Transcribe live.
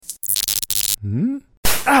Hmm?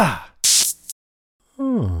 Ah!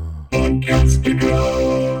 Now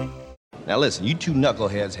listen, you two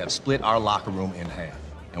knuckleheads have split our locker room in half.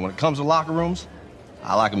 And when it comes to locker rooms,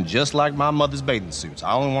 I like them just like my mother's bathing suits.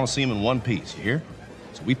 I only want to see them in one piece, you hear?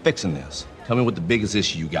 So we fixing this. Tell me what the biggest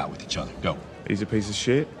issue you got with each other. Go. He's a piece of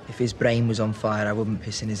shit. If his brain was on fire, I wouldn't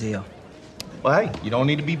piss in his ear. Well, hey, you don't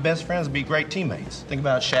need to be best friends to be great teammates. Think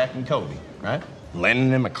about Shaq and Kobe, right?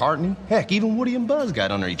 Lennon and McCartney. Heck, even Woody and Buzz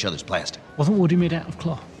got under each other's plastic. Wasn't Woody made out of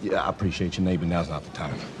cloth? Yeah, I appreciate you, neighbor. Now's not the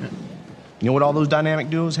time. You know what all those dynamic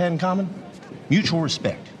duos had in common? Mutual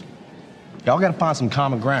respect. Y'all gotta find some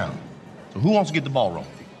common ground. So who wants to get the ball rolling?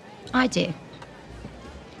 I do.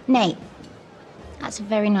 Nate, that's a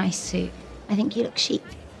very nice suit. I think you look chic.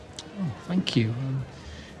 Oh, thank you.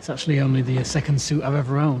 It's actually only the second suit I've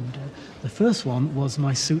ever owned. The first one was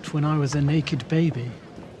my suit when I was a naked baby.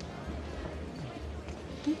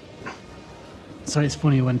 So it's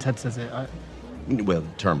funny when Ted says it. Well, the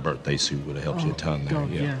term birthday suit would have helped you a ton there. God,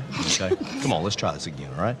 yeah. Okay. Come on, let's try this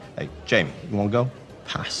again, all right? Hey, Jamie, you want to go?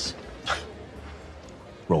 Pass.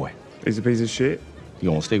 Roy, He's a piece of shit.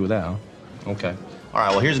 you want to stick with that, huh? Okay. All right,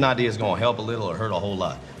 well, here's an idea that's going to help a little or hurt a whole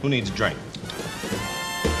lot. Who needs a drink?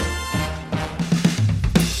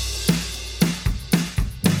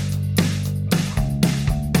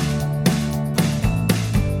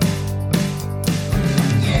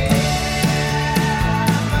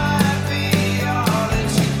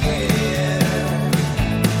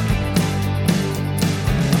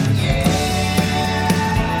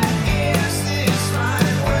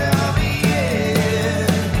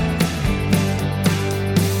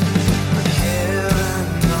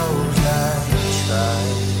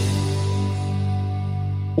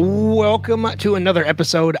 Welcome to another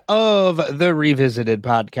episode of the Revisited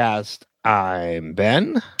Podcast. I'm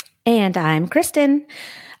Ben. And I'm Kristen.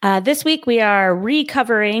 This week we are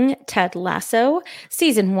recovering Ted Lasso,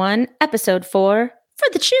 Season 1, Episode 4, for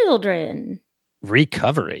the children.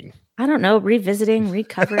 Recovering? I don't know, revisiting,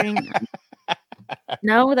 recovering.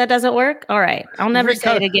 No, that doesn't work? All right, I'll never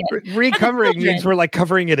say it again. Recovering means we're like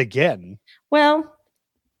covering it again. Well,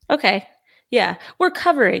 okay. Yeah, we're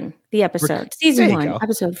covering the episode. Season 1,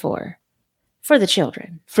 Episode 4, for the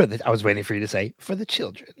children. I was waiting for you to say, for the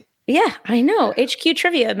children. Yeah, I know. HQ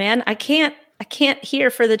trivia, man. I can't hear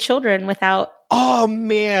for the children without... Oh,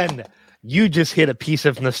 man. You just hit a piece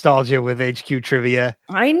of nostalgia with HQ trivia.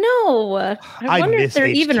 I know. I wonder if they're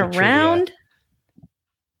HQ even around. Trivia.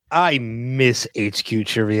 I miss HQ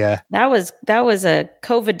trivia. That was a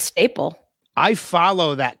COVID staple. I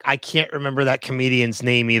follow that. I can't remember that comedian's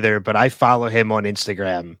name either, but I follow him on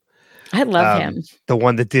Instagram. I love him. The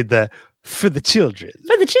one that did the for the children.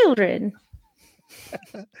 For the children.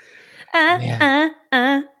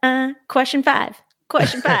 Question 5.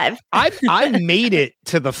 Question 5. I made it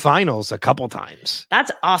to the finals a couple times.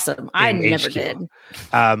 That's awesome. I never HQ. did.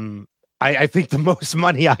 I think the most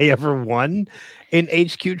money I ever won in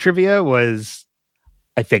HQ trivia was,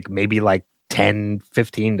 I think maybe like $10,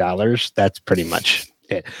 $15. That's pretty much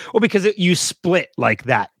it. Well, because you split like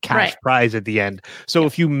that cash prize at the end. So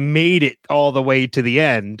if you made it all the way to the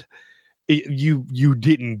end, you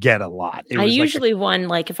didn't get a lot. I usually won,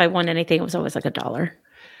 like if I won anything, it was always like $1.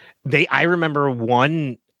 I remember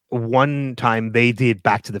one time they did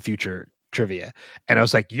Back to the Future trivia, and I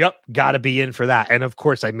was like, "Yep, got to be in for that." And of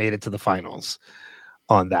course, I made it to the finals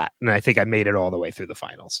on that, and I think I made it all the way through the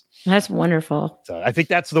finals. That's wonderful. So I think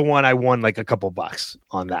that's the one I won like a couple bucks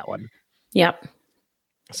on that one. Yep.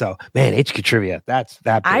 So man, HQ trivia. That's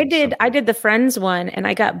that. I did the Friends one, and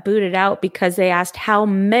I got booted out because they asked how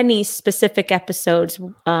many specific episodes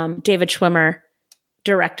David Schwimmer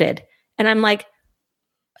directed, and I'm like,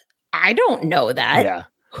 I don't know that. Yeah.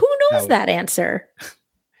 Who knows that answer?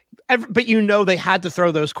 But they had to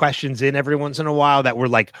throw those questions in every once in a while that were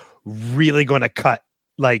like really going to cut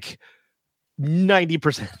like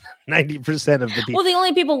 90% of the people. Well, the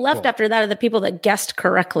only people left after that are the people that guessed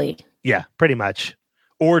correctly. Yeah, pretty much.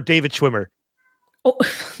 Or David Schwimmer. Oh,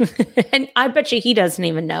 and I bet you he doesn't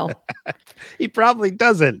even know. He probably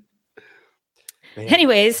doesn't. Man.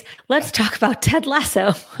 Anyways, let's talk about Ted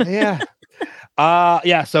Lasso. Yeah.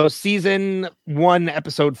 So season 1,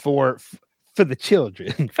 episode 4 for the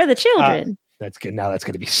children. For the children. That's good. Now that's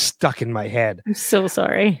going to be stuck in my head. I'm so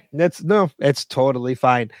sorry. It's totally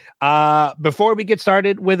fine. Before we get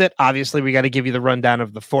started with it, obviously we got to give you the rundown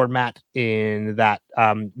of the format in that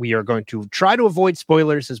we are going to try to avoid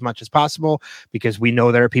spoilers as much as possible because we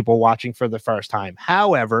know there are people watching for the first time.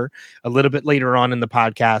 However, a little bit later on in the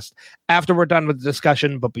podcast, after we're done with the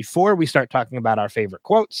discussion, but before we start talking about our favorite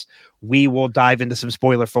quotes, we will dive into some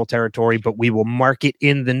spoiler-full territory, but we will mark it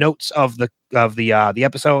in the notes of the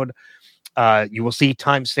episode You will see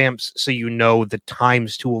timestamps so you know the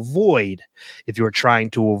times to avoid if you're trying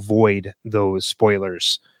to avoid those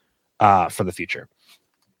spoilers for the future.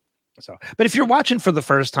 So, but if you're watching for the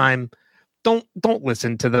first time, don't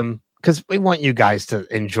listen to them, because we want you guys to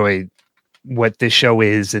enjoy what this show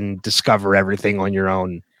is and discover everything on your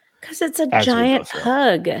own. Because it's a giant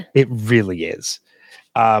hug. It really is.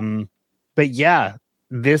 But yeah,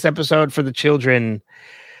 this episode for the children,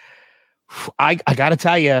 I gotta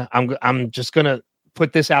tell you, I'm just gonna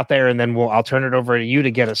put this out there, and then I'll turn it over to you to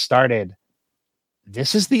get us started.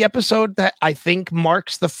 This is the episode that I think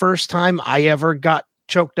marks the first time I ever got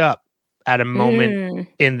choked up at a moment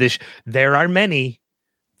in this. There are many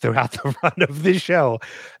throughout the run of this show.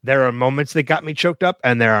 There are moments that got me choked up,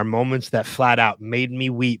 and there are moments that flat out made me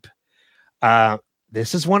weep.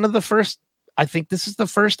 This is one of the first. I think this is the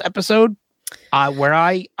first episode where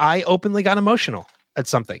I openly got emotional at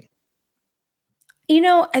something. You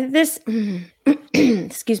know, this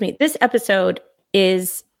excuse me, this episode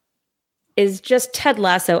is just Ted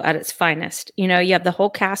Lasso at its finest. You know, you have the whole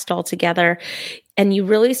cast all together, and you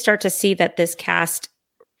really start to see that this cast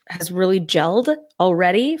has really gelled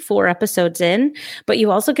already 4 episodes in, but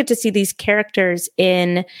you also get to see these characters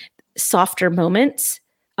in softer moments,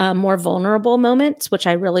 more vulnerable moments, which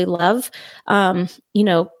I really love. You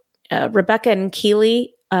know, Rebecca and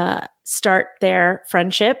Keeley start their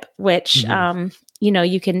friendship, which, you know,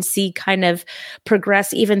 you can see kind of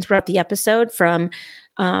progress even throughout the episode, from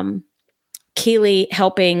Keeley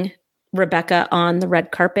helping Rebecca on the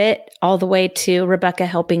red carpet all the way to Rebecca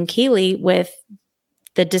helping Keeley with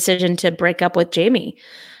the decision to break up with Jamie.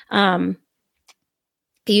 You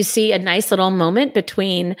see a nice little moment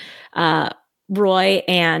between Roy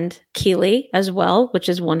and Keeley as well, which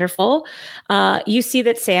is wonderful. You see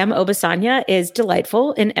that Sam Obisanya is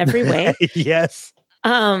delightful in every way. Yes.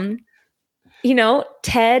 You know,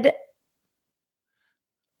 Ted,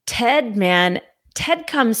 man, Ted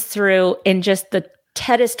comes through in just the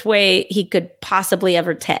Tedest way he could possibly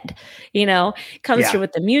ever Ted. You know, comes through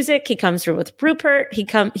with the music. He comes through with Rupert.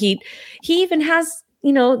 He even has,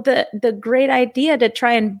 you know, the great idea to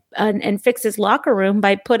try and fix his locker room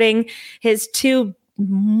by putting his 2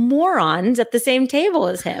 morons at the same table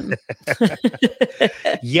as him.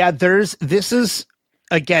 Yeah, this is,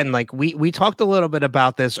 again, like we talked a little bit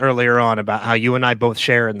about this earlier on, about how you and I both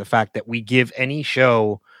share in the fact that we give any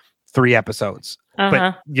show 3 episodes.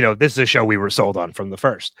 But, you know, this is a show we were sold on from the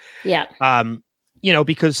first. Yeah. You know,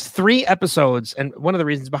 because 3 episodes, and one of the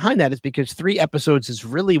reasons behind that is because 3 episodes is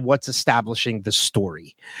really what's establishing the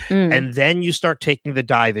story. And then you start taking the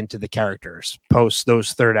dive into the characters post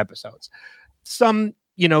those 3rd episodes. Some,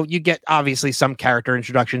 you know, you get obviously some character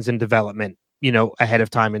introductions and development, you know, ahead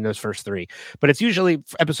of time in those first 3. But it's usually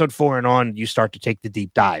episode 4 and on, you start to take the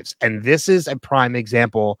deep dives. And this is a prime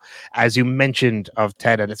example, as you mentioned, of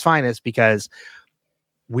Ted at its finest, because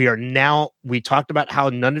we talked about how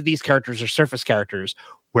none of these characters are surface characters.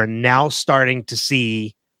 We're now starting to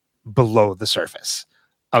see below the surface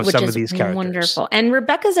of some of these characters. Wonderful. And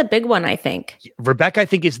Rebecca's a big one, I think. Rebecca, I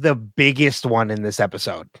think, is the biggest one in this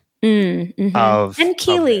episode. And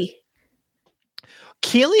Keeley.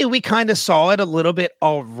 Keeley, we kind of saw it a little bit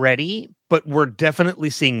already, but we're definitely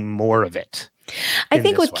seeing more of it. I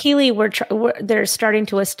think with Keeley, they're starting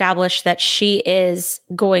to establish that she is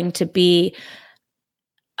going to be,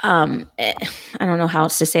 I don't know how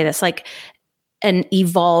else to say this, like an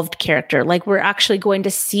evolved character. Like, we're actually going to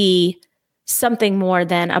see something more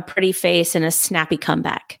than a pretty face and a snappy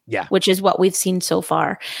comeback. Yeah. Which is what we've seen so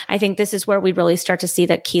far. I think this is where we really start to see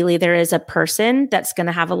that Keeley, there is a person that's going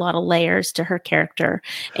to have a lot of layers to her character.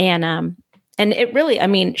 And it really, I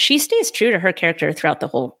mean, she stays true to her character throughout the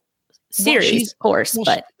whole series, of course,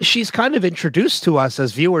 but she's kind of introduced to us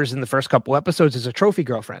as viewers in the first couple episodes as a trophy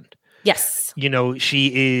girlfriend. Yes. You know,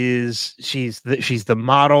 she's the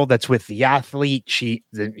model that's with the athlete. She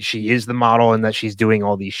is the model, and that she's doing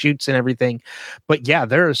all these shoots and everything. But yeah,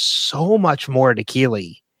 there is so much more to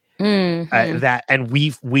Keeley that, and we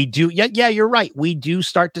do. Yeah, you're right. We do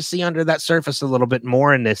start to see under that surface a little bit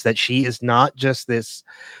more in this, that she is not just this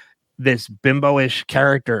bimbo-ish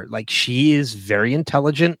character. Like, she is very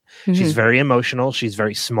intelligent. She's very emotional. She's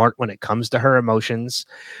very smart when it comes to her emotions.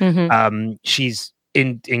 She's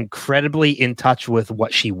incredibly in touch with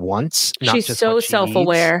what she wants. Not she's just so what she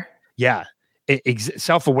self-aware. Needs. Yeah.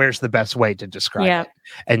 Self-aware is the best way to describe it.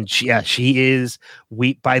 And she is,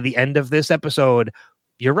 by the end of this episode,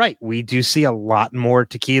 you're right. We do see a lot more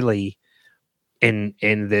to Keeley in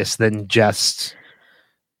this than just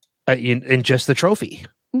in just the trophy.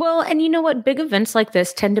 Well, and you know what? Big events like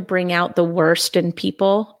this tend to bring out the worst in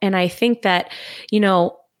people. And I think that, you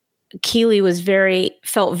know, Keely was probably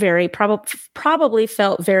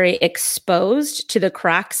felt very exposed to the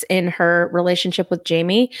cracks in her relationship with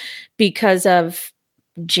Jamie because of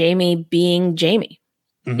Jamie being Jamie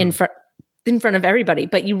in front of everybody.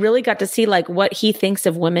 But you really got to see like what he thinks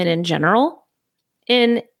of women in general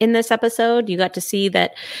in this episode. You got to see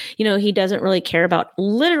that, you know, he doesn't really care about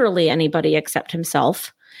literally anybody except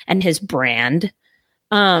himself and his brand.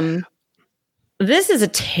 This is a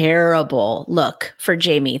terrible look for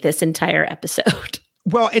Jamie this entire episode.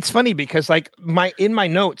 Well, it's funny because like in my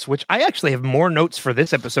notes, which I actually have more notes for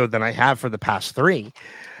this episode than I have for the past 3.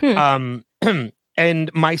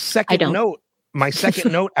 And my second note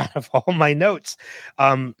out of all my notes,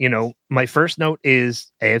 you know, my first note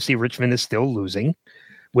is AFC Richmond is still losing,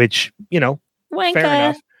 which, you know, Wanka. Fair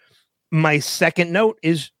enough. My second note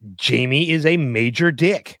is Jamie is a major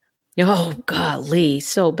dick. Oh, golly,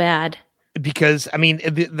 so bad. Because, I mean,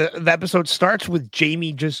 the episode starts with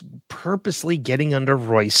Jamie just purposely getting under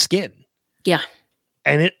Roy's skin. Yeah.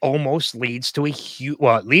 And it almost leads to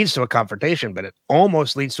it leads to a confrontation, but it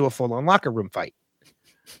almost leads to a full-on locker room fight.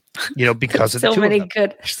 You know, because of so the two many of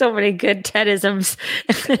them. so many good Ted-isms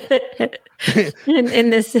in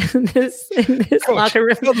this Coach, locker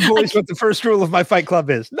room. Tell the boys what the first rule of my fight club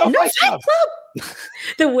is. No fight club.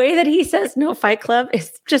 The way that he says "no fight club"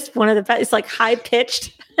 is just one of the best. It's like high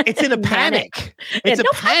pitched. It's in a panic. It's a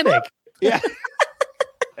panic. Yeah.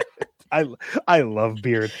 I love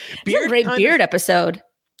Beard. It's a great Beard episode.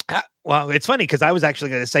 Well, it's funny because I was actually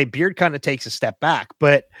going to say Beard kind of takes a step back,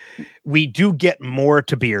 but we do get more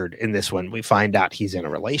to Beard in this one. We find out he's in a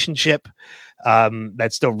relationship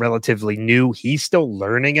that's still relatively new. He's still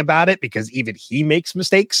learning about it because even he makes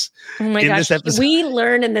mistakes. Oh my gosh. We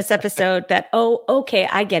learn in this episode that, oh, okay,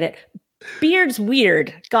 I get it. Beard's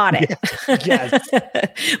weird. Got it. Yes.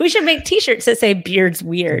 We should make t-shirts that say Beard's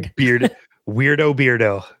weird. Weirdo.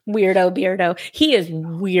 He is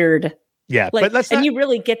weird. Yeah, like, but you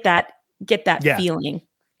really get that feeling,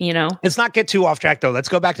 you know. Let's not get too off track though. Let's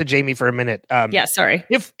go back to Jamie for a minute. Yeah, sorry.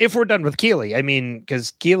 If we're done with Keely, I mean,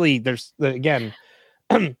 because Keely, there's again,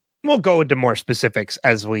 we'll go into more specifics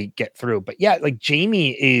as we get through. But yeah, like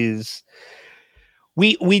Jamie is,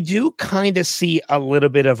 we do kind of see a little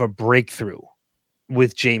bit of a breakthrough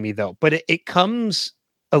with Jamie though, but it comes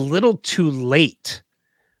a little too late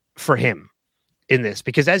for him in this,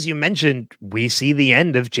 because as you mentioned, we see the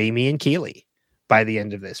end of Jamie and Keely by the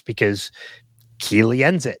end of this, because Keely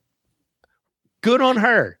ends it. Good on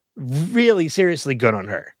her. Really, seriously good on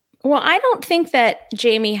her. Well, I don't think that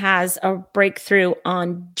Jamie has a breakthrough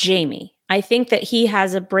on Jamie. I think that he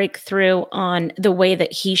has a breakthrough on the way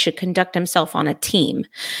that he should conduct himself on a team.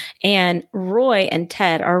 And Roy and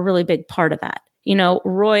Ted are a really big part of that. You know,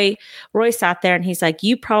 Roy sat there and he's like,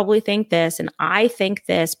 you probably think this and I think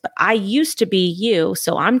this, but I used to be you.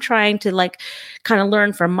 So I'm trying to like kind of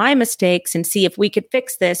learn from my mistakes and see if we could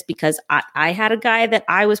fix this, because I had a guy that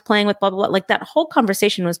I was playing with, blah, blah, blah. Like that whole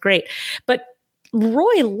conversation was great. But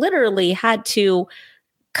Roy literally had to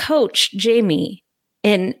coach Jamie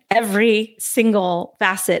in every single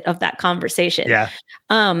facet of that conversation. Yeah.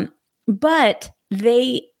 But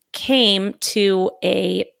they came to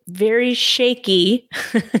a very shaky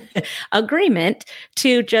agreement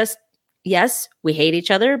to just, yes, we hate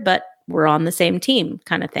each other, but we're on the same team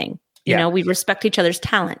kind of thing. You know, we respect each other's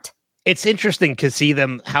talent. It's interesting to see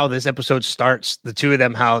them, how this episode starts, the two of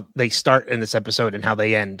them, how they start in this episode and how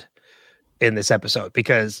they end in this episode,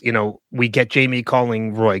 because, you know, we get Jamie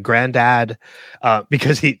calling Roy granddad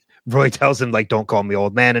because Roy tells him like, don't call me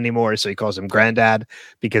old man anymore. So he calls him granddad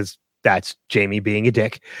because that's Jamie being a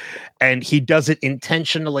dick. And he does it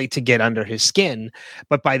intentionally to get under his skin.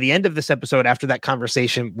 But by the end of this episode, after that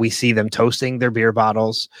conversation, we see them toasting their beer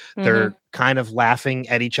bottles. Mm-hmm. They're kind of laughing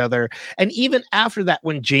at each other. And even after that,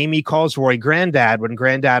 when Jamie calls Roy granddad, when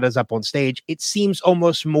granddad is up on stage, it seems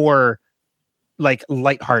almost more like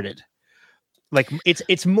lighthearted. Like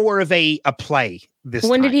it's more of a play this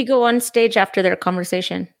When time. did he go on stage after their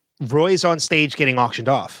conversation? Roy's on stage getting auctioned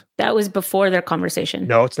off. That was before their conversation.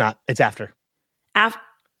 No, it's not. It's after.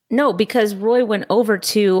 No, because Roy went over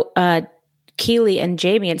to Keely and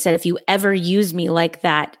Jamie and said, if you ever use me like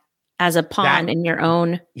that as a pawn in your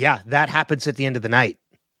own. Yeah, that happens at the end of the night.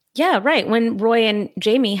 Yeah, right. When Roy and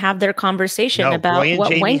Jamie have their conversation about Roy and what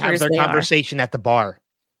Jamie wankers have their they conversation at the bar.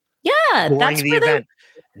 Yeah, that's the where event.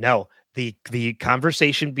 No, the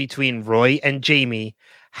conversation between Roy and Jamie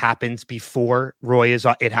happens before Roy is.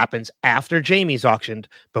 It happens after Jamie's auctioned,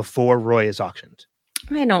 before Roy is auctioned.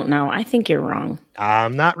 I don't know. I think you're wrong.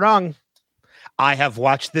 I'm not wrong. I have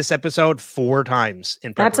watched this episode 4 times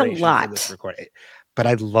in preparation That's a lot. for this recording. but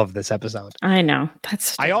I love this episode. I know.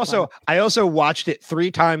 That's I also watched it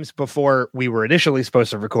 3 times before we were initially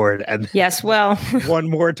supposed to record, and yes. Well, one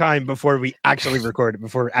more time before we actually recorded.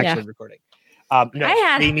 Recording. No,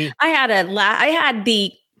 I had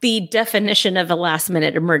the definition of a last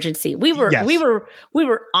minute emergency. We were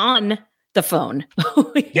on the phone.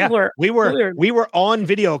 we were on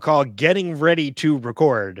video call getting ready to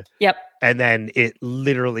record. Yep. And then it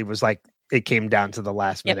literally was like it came down to the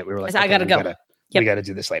last minute. We were like, I gotta go. We got to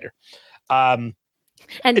do this later. And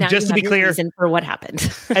now just to be clear, reason for what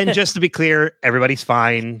happened. and just to be clear, everybody's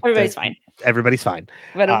fine. Everybody's fine.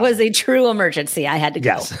 But it was a true emergency. I had to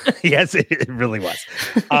go. Yes, it really was.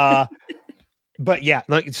 But yeah,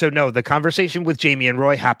 so no, the conversation with Jamie and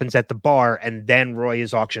Roy happens at the bar, and then Roy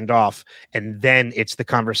is auctioned off, and then it's the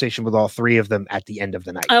conversation with all 3 of them at the end of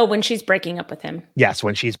the night. Oh, when she's breaking up with him. Yes,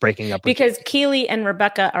 when she's breaking up. Because Keely and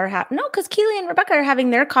Rebecca are because Keely and Rebecca are having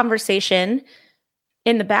their conversation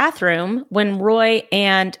in the bathroom when Roy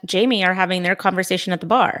and Jamie are having their conversation at the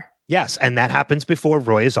bar. Yes, and that happens before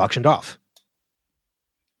Roy is auctioned off.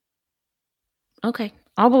 Okay,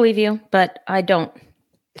 I'll believe you, but I don't.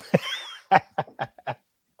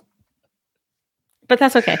 But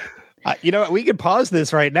that's okay. You know what? We could pause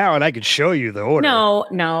this right now and I could show you the order. No.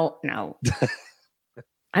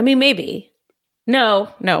 I mean, maybe. No.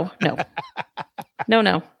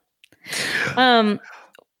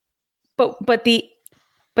 But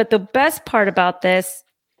the best part about this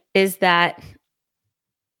is that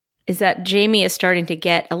Jamie is starting to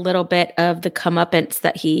get a little bit of the comeuppance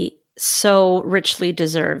that he so richly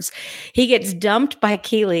deserves. He gets dumped by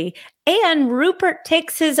Keely, and Rupert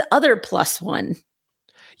takes his other +1.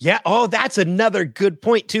 Yeah. Oh, that's another good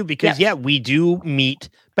point too, because we do meet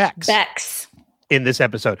Bex in this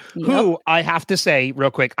episode, who I have to say real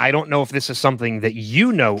quick, I don't know if this is something that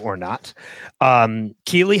you know or not.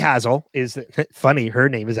 Keely Hazel is funny. Her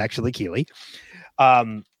name is actually Keely.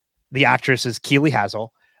 The actress is Keely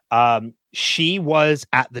Hazel. She was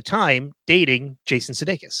at the time dating Jason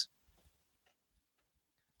Sudeikis.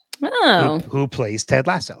 Oh, who plays Ted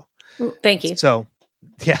Lasso. Thank you. So,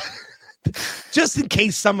 yeah, just in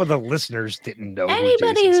case some of the listeners didn't know.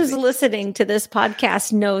 Anybody who's listening to this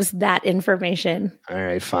podcast knows that information. All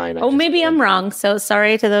right, fine. Maybe I'm wrong. So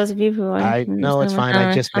sorry to those of you who are. No, it's fine.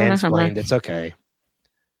 I just mansplained. It's okay.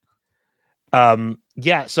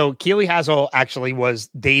 Yeah. So Keely Hazel actually was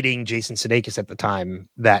dating Jason Sudeikis at the time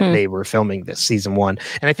that they were filming this season 1,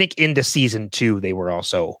 and I think into season 2 they were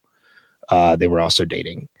also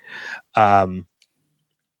dating.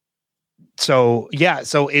 So we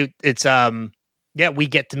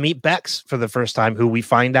get to meet Bex for the first time, who we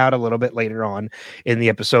find out a little bit later on in the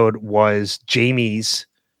episode was Jamie's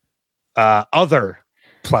other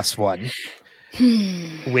 +1,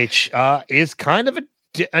 which is kind of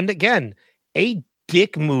a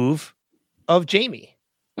dick move of Jamie.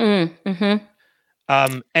 Mm-hmm.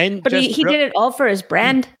 But he did it all for his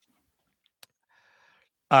brand.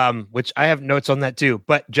 Which I have notes on that too,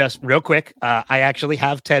 but just real quick, I actually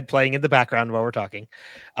have Ted playing in the background while we're talking.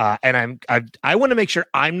 And I want to make sure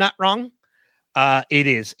I'm not wrong. It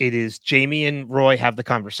is Jamie and Roy have the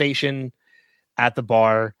conversation at the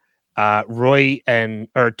bar.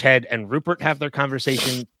 Ted and Rupert have their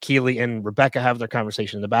conversation. Keely and Rebecca have their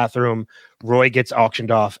conversation in the bathroom. Roy gets auctioned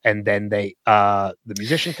off, and then the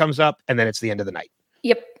musician comes up, and then it's the end of the night.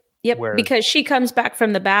 Yep, because she comes back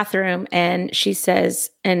from the bathroom and she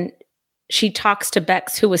says, and she talks to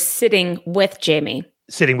Bex, who was sitting with Jamie.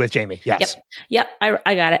 Yes. Yep.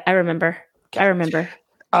 I got it. I remember.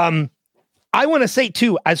 I want to say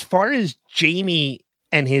too, as far as Jamie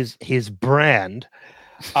and his brand,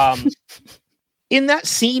 in that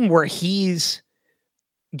scene where he's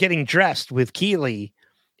getting dressed with Keely,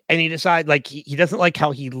 and he decides he doesn't like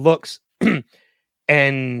how he looks,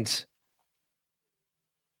 and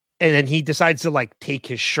then he decides to take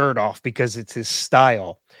his shirt off because it's his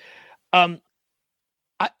style. I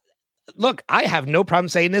have no problem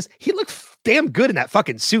saying this. He looked damn good in that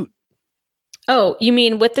fucking suit. Oh, you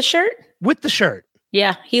mean with the shirt? With the shirt.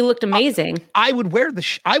 Yeah, he looked amazing. I would wear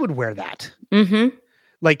I would wear that. Mm-hmm.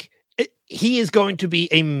 He is going to be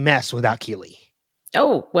a mess without Keely.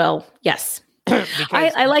 Oh, well, yes.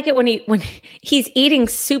 I like it when he's eating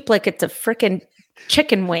soup like it's a frickin'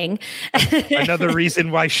 chicken wing. Another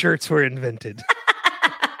reason why shirts were invented.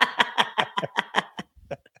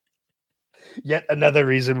 Yet another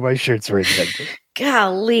reason why shirts were invented.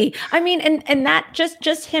 Golly. I mean, and that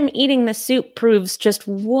just him eating the soup proves just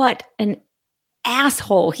what an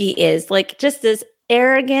asshole he is. Just this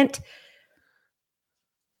arrogant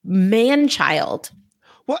man-child.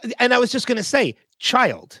 Well, and I was just going to say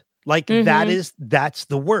child. That's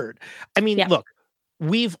the word. I mean, look,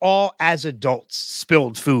 we've all, as adults,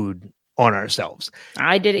 spilled food on ourselves.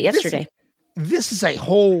 I did it yesterday. This is a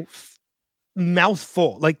whole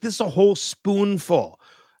mouthful. Like, this is a whole spoonful.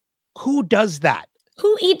 Who does that?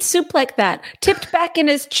 Who eats soup like that? Tipped back in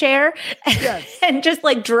his chair and just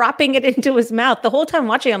like dropping it into his mouth. The whole time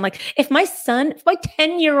watching, I'm like, if my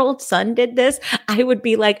 10-year-old son did this, I would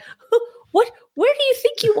be like, what? Where do you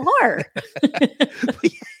think you are?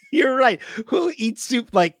 You're right. Who eats soup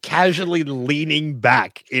like casually leaning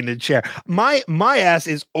back in a chair? My ass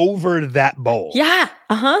is over that bowl. Yeah.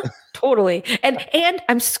 Totally. And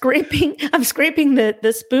I'm scraping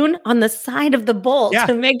the spoon on the side of the bowl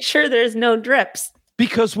to make sure there's no drips.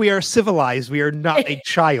 Because we are civilized. We are not a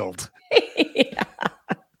child. Yeah.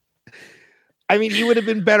 I mean, you would have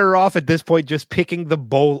been better off at this point just picking the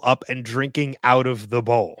bowl up and drinking out of the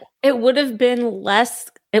bowl. It would have been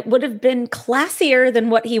classier than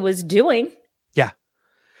what he was doing. Yeah.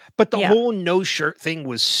 But the whole no shirt thing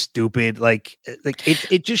was stupid. Like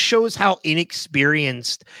it just shows how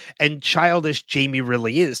inexperienced and childish Jamie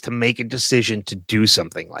really is to make a decision to do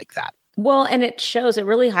something like that. Well, and it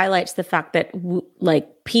really highlights the fact that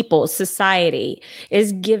society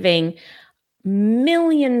is giving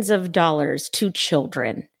millions of dollars to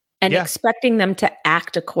children and expecting them to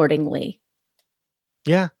act accordingly.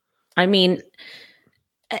 Yeah. I mean,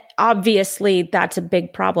 obviously that's a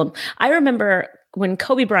big problem. I remember when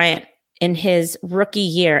Kobe Bryant in his rookie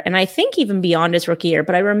year, and I think even beyond his rookie year,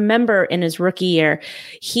 but I remember in his rookie year,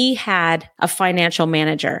 he had a financial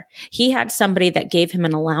manager. He had somebody that gave him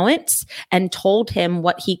an allowance and told him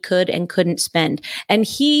what he could and couldn't spend. And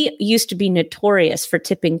he used to be notorious for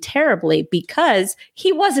tipping terribly because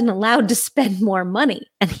he wasn't allowed to spend more money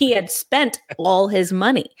and he had spent all his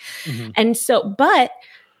money. Mm-hmm. And so, but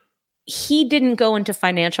he didn't go into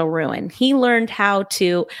financial ruin. He learned how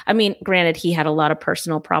to, I mean, granted, he had a lot of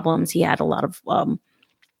personal problems. He had a lot of,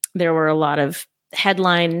 there were a lot of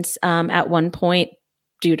headlines at one point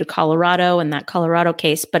due to Colorado and that Colorado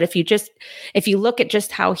case. But if you look at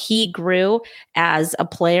just how he grew as a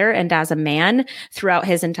player and as a man throughout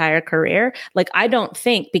his entire career, like, I don't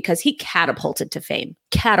think, because he catapulted to fame.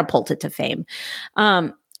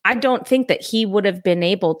 I don't think that he would have been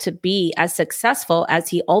able to be as successful as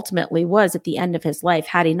he ultimately was at the end of his life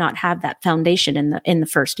had he not had that foundation in the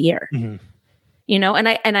first year. Mm-hmm. You know, and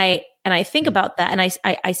I think about that, and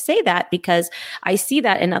I say that because I see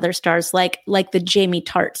that in other stars like the Jamie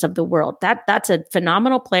Tarts of the world. That's a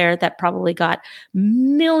phenomenal player that probably got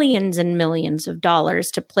millions and millions of dollars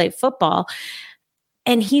to play football,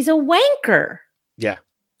 and he's a wanker. Yeah.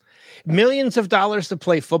 Millions of dollars to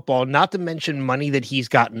play football, not to mention money that he's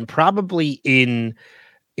gotten probably in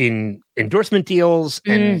endorsement deals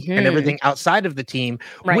and everything outside of the team,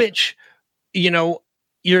 right. Which, you know,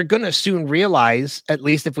 you're going to soon realize, at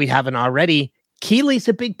least if we haven't already, Keely's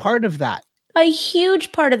a big part of that. A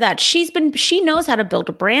huge part of that. She knows how to build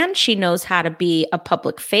a brand. She knows how to be a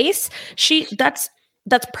public face. That's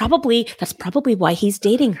probably why he's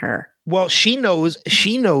dating her. Well, she knows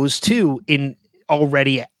too in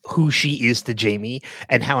already who she is to Jamie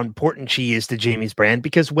and how important she is to Jamie's brand,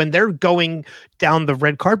 because when they're going down the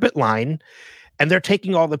red carpet line and they're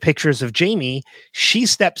taking all the pictures of Jamie, she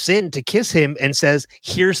steps in to kiss him and says,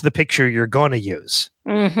 "Here's the picture you're going to use."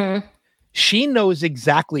 Mm-hmm. She knows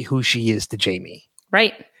exactly who she is to Jamie.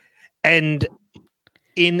 Right. And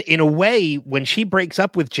in a way, when she breaks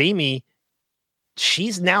up with Jamie,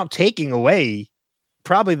 she's now taking away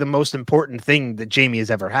probably the most important thing that Jamie has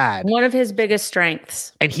ever had. One of his biggest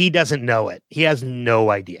strengths. And he doesn't know it. He has no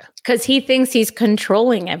idea. Because he thinks he's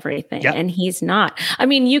controlling everything, and he's not. I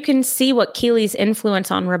mean, you can see what Keely's influence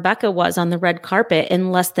on Rebecca was on the red carpet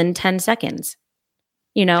in less than 10 seconds.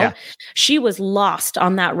 You know, she was lost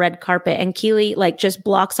on that red carpet, and Keely just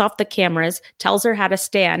blocks off the cameras, tells her how to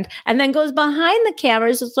stand, and then goes behind the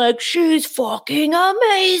cameras. It's like, she's fucking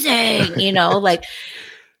amazing. You know,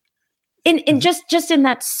 In just in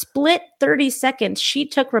that split 30 seconds, she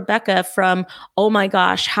took Rebecca from, oh my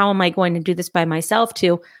gosh, how am I going to do this by myself,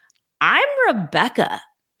 to, I'm Rebecca.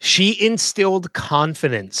 She instilled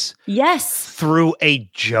confidence. Yes. Through a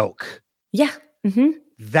joke. Yeah. Mm-hmm.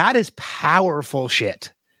 That is powerful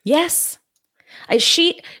shit. Yes.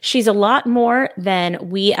 She's a lot more than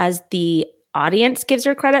we as the audience gives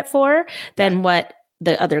her credit for, than what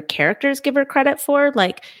the other characters give her credit for.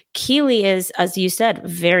 Like, Keely is, as you said,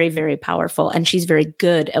 very, very powerful, and she's very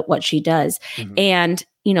good at what she does. Mm-hmm. And,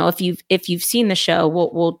 you know, if you've seen the show,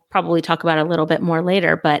 we'll probably talk about it a little bit more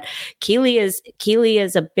later, but Keely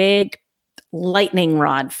is a big lightning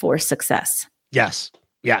rod for success. Yes.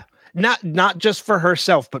 Yeah. Not just for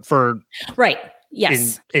herself, but for right.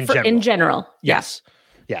 Yes. In general. In general. Yes.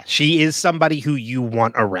 Yeah, she is somebody who you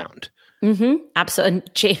want around. Absolutely. And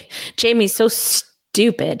Jamie's so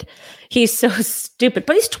stupid. He's so stupid,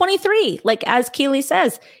 but he's 23. Like, as Keely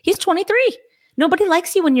says, he's 23. Nobody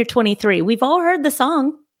likes you when you're 23. We've all heard the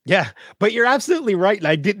song. Yeah, but you're absolutely right. And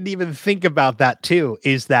I didn't even think about that too,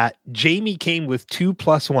 is that Jamie came with 2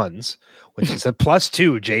 +1s, which is a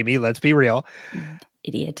 +2, Jamie, let's be real.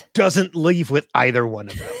 Idiot. Doesn't leave with either one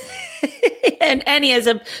of them. and he has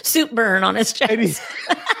a soup burn on his chest.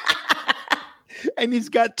 And he's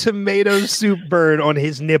got tomato soup burn on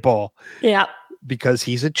his nipple. Yeah. Because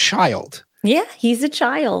he's a child. Yeah, he's a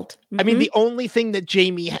child. I mean, the only thing that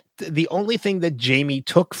Jamie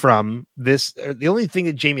took from this, or the only thing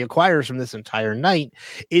that Jamie acquires from this entire night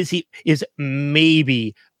is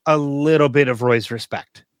maybe a little bit of Roy's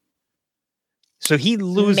respect. So he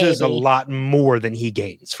loses a lot more than he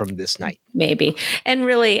gains from this night. Maybe. And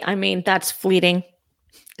really, I mean, that's fleeting.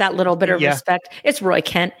 That little bit of respect. It's Roy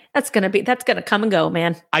Kent. That's gonna come and go,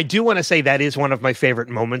 man. I do want to say that is one of my favorite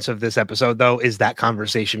moments of this episode, though, is that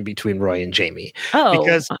conversation between Roy and Jamie. Oh,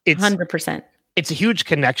 because it's 100%. It's a huge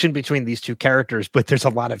connection between these two characters, but there's a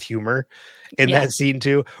lot of humor in that scene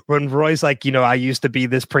too. When Roy's like, I used to be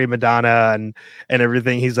this prima donna and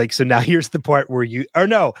everything. He's like, so now here's the part where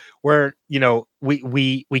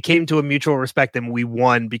we came to a mutual respect and we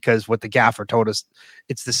won because what the gaffer told us,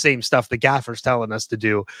 it's the same stuff the gaffer's telling us to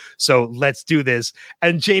do. So let's do this.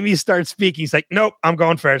 And Jamie starts speaking. He's like, nope, I'm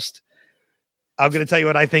going first. I'm going to tell you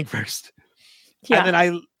what I think first. Yeah. And then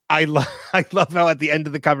I love how at the end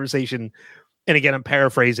of the conversation, and again, I'm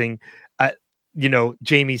paraphrasing,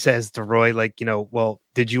 Jamie says to Roy, like, well,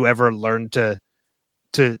 did you ever learn to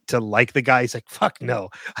like the guy? He's like, fuck no,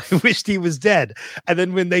 I wished he was dead. And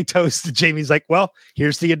then when they toast, Jamie's like, well,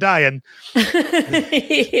 here's to you dying. But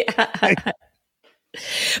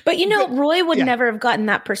Roy would never have gotten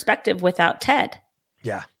that perspective without Ted.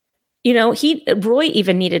 Yeah. Roy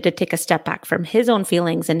even needed to take a step back from his own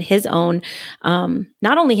feelings and his own,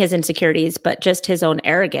 not only his insecurities, but just his own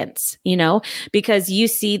arrogance, because you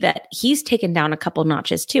see that he's taken down a couple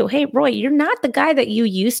notches too. Hey, Roy, you're not the guy that you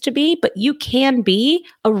used to be, but you can be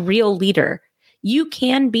a real leader. You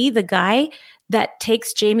can be the guy that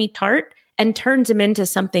takes Jamie Tart and turns him into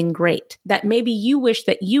something great that maybe you wish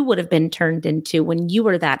that you would have been turned into when you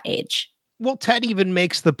were that age. Well, Ted even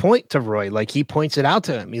makes the point to Roy, like he points it out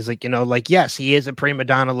to him. He's like, yes, he is a prima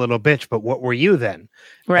donna little bitch, but what were you then?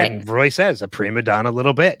 Right. And Roy says, a prima donna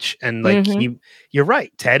little bitch. And like, you're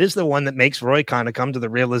right. Ted is the one that makes Roy kind of come to the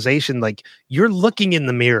realization, like, you're looking in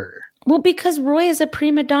the mirror. Well, because Roy is a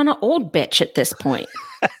prima donna old bitch at this point.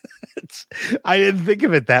 I didn't think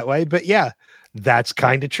of it that way, but yeah, that's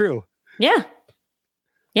kind of true. Yeah.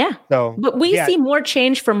 Yeah. So, but we see more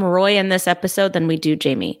change from Roy in this episode than we do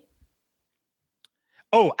Jamie.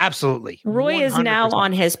 Oh, absolutely. Roy 100%. Is now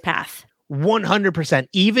on his path. 100%.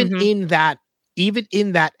 Even in that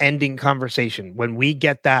ending conversation, when we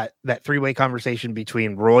get that three-way conversation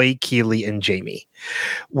between Roy, Keely, and Jamie,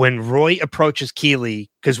 when Roy approaches Keely,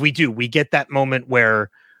 because we get that moment where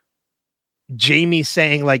Jamie's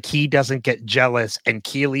saying like he doesn't get jealous, and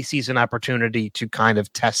Keely sees an opportunity to kind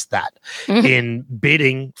of test that in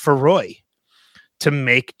bidding for Roy to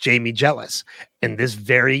make Jamie jealous. And this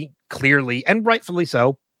very clearly and rightfully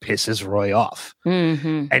so pisses Roy off.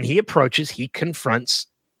 And he confronts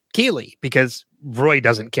Keely because Roy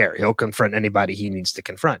doesn't care. He'll confront anybody he needs to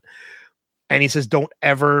confront. And he says, don't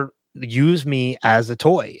ever use me as a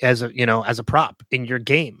toy, as a prop in your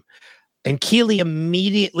game. And Keely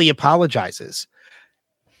immediately apologizes.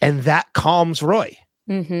 And that calms Roy.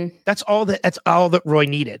 That's all that Roy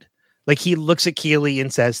needed. Like, he looks at Keely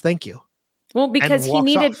and says, thank you. Well, because he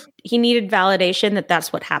needed validation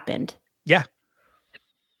that's what happened. Yeah.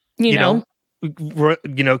 Keely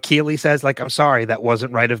says, like, I'm sorry, that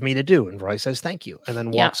wasn't right of me to do. And Roy says, thank you. And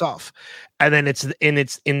then walks off. And then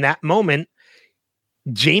it's in that moment,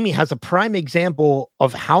 Jamie has a prime example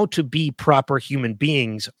of how to be proper human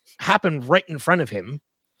beings happen right in front of him.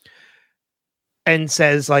 And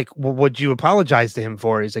says, like, well, what'd you apologize to him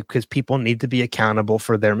for? He's like, because people need to be accountable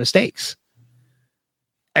for their mistakes.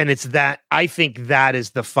 And it's that, I think that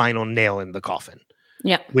is the final nail in the coffin.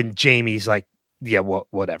 Yeah. When Jamie's like, yeah,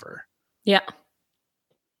 whatever. Yeah.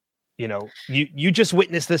 You just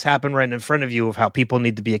witnessed this happen right in front of you of how people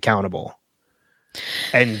need to be accountable.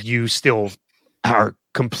 And you still are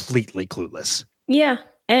completely clueless. Yeah.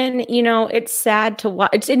 And, it's sad to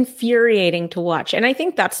watch. It's infuriating to watch. And I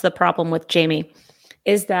think that's the problem with Jamie,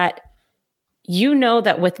 is that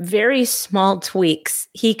that with very small tweaks,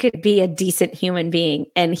 he could be a decent human being.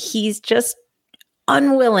 And he's just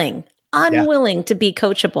unwilling to be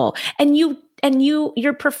coachable. And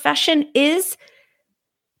your profession is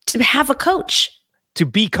to have a coach. To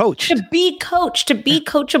be coached. To be coached, to be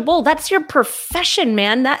coachable. That's your profession,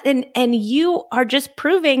 man. That and you are just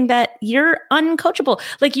proving that you're uncoachable.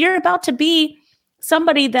 Like you're about to be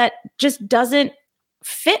somebody that just doesn't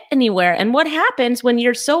fit anywhere. And what happens when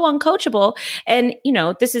you're so uncoachable? And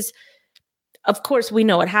this is, of course, we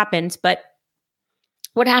know what happens, but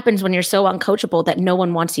what happens when you're so uncoachable that no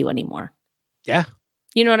one wants you anymore? Yeah.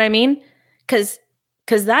 You know what I mean? Because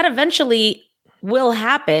that eventually will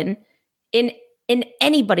happen in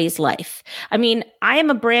anybody's life. I mean, I am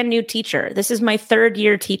a brand new teacher. This is my 3rd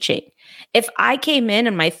year teaching. If I came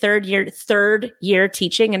in my third year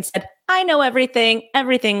teaching and said, I know everything,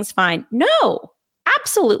 everything's fine. No,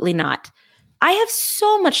 absolutely not. I have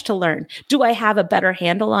so much to learn. Do I have a better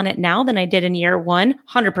handle on it now than I did in year 1?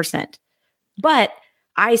 100%. But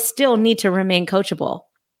I still need to remain coachable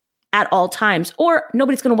at all times, or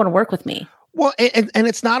nobody's going to want to work with me. Well, and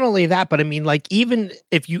it's not only that, but I mean, like, even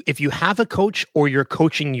if you have a coach or you're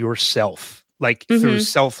coaching yourself, like through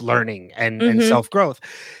self-learning and self-growth,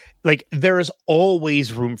 like there is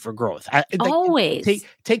always room for growth. Always.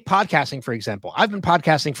 Take podcasting, for example. I've been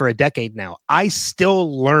podcasting for a decade now. I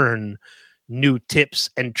still learn new tips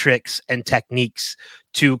and tricks and techniques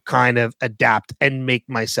to kind of adapt and make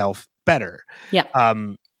myself better. Yeah.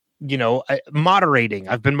 Moderating.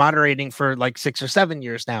 I've been moderating for like 6 or 7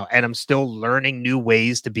 years now, and I'm still learning new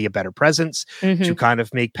ways to be a better presence, to kind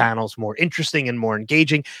of make panels more interesting and more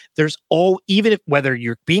engaging. Even whether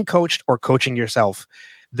you're being coached or coaching yourself,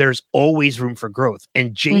 there's always room for growth.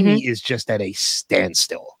 And Jamie is just at a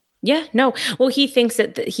standstill. Yeah, no. Well, he thinks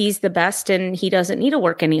that he's the best and he doesn't need to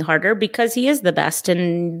work any harder because he is the best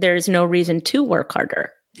and there's no reason to work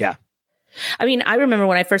harder. Yeah. I mean, I remember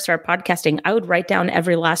when I first started podcasting, I would write down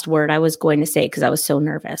every last word I was going to say because I was so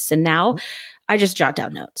nervous. And now I just jot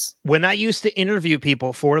down notes. When I used to interview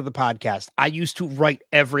people for the podcast, I used to write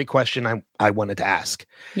every question I wanted to ask.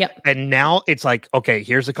 Yep. And now it's like, okay,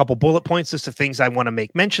 here's a couple bullet points as to things I want to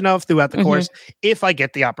make mention of throughout the course if I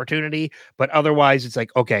get the opportunity. But otherwise, it's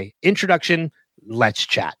like, okay, introduction, let's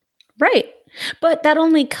chat. Right. But that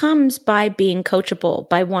only comes by being coachable,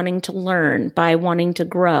 by wanting to learn, by wanting to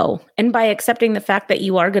grow, and by accepting the fact that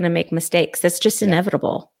you are going to make mistakes. That's just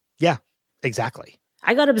inevitable. Yeah, exactly.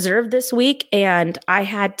 I got observed this week and I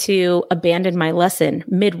had to abandon my lesson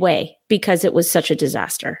midway because it was such a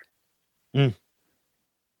disaster. But,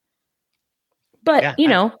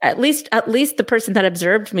 at least the person that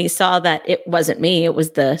observed me saw that it wasn't me. It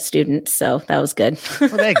was the student. So that was good. Well,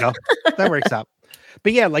 there you go. That works out.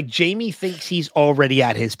 But yeah, like Jamie thinks he's already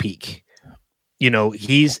at his peak.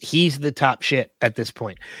 He's the top shit at this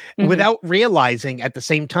point without realizing at the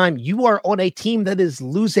same time, you are on a team that is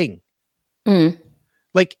losing.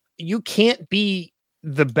 Like you can't be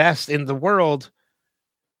the best in the world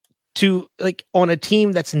on a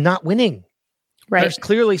team that's not winning. Right. There's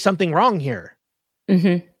clearly something wrong here.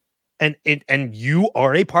 And you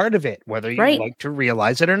are a part of it, whether you like to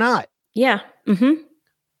realize it or not. Yeah.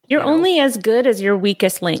 You're only as good as your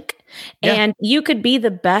weakest link. Yeah. And you could be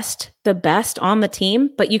the best on the team,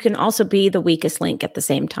 but you can also be the weakest link at the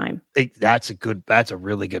same time. That's a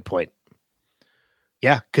really good point.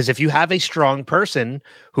 Yeah. Because if you have a strong person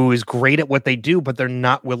who is great at what they do, but they're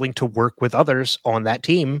not willing to work with others on that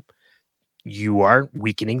team, you are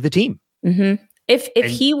weakening the team. If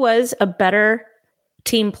he was a better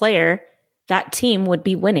team player, that team would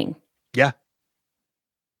be winning. Yeah.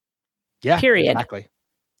 Yeah. Period. Exactly.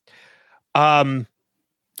 I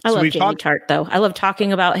love Jamie Tart, though. I love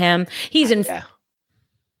talking about him. He's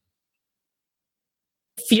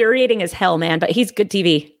infuriating as hell, man, but he's good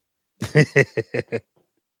TV.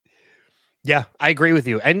 Yeah, I agree with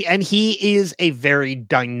you. And he is a very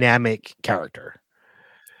dynamic character.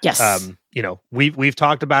 Yes. We've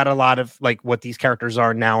talked about a lot of like what these characters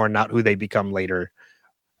are now are not who they become later.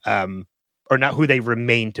 Or not who they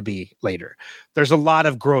remain to be later. There's a lot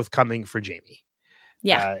of growth coming for Jamie.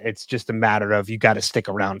 Yeah. It's just a matter of you got to stick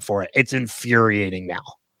around for it. It's infuriating now.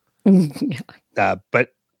 But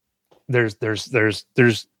there's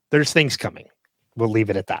things coming. We'll leave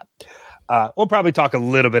it at that. We'll probably talk a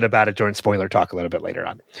little bit about it during spoiler talk a little bit later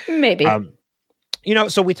on. Maybe.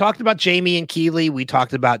 So we talked about Jamie and Keeley. We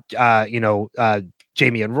talked about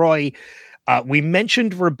Jamie and Roy. We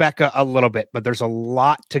mentioned Rebecca a little bit, but there's a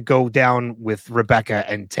lot to go down with Rebecca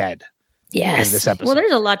and Ted. Yes. In this episode. Well,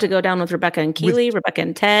 there's a lot to go down with Rebecca and Keeley, Rebecca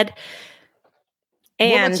and Ted.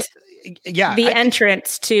 And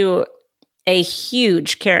entrance to a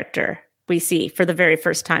huge character we see for the very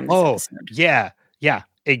first time. Yeah,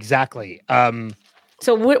 exactly.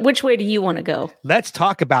 So which way do you want to go? Let's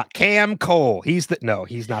talk about Cam Cole. He's not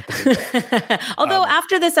the big guy. Although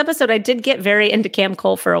after this episode, I did get very into Cam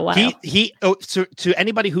Cole for a while. So to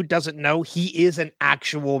anybody who doesn't know, he is an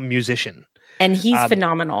actual musician. And he's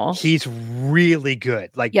phenomenal. He's really good.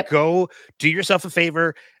 Like, go do yourself a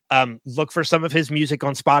favor. Look for some of his music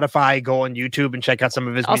on Spotify. Go on YouTube and check out some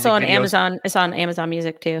of his also music on videos. Amazon. It's on Amazon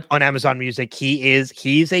Music too. On Amazon Music,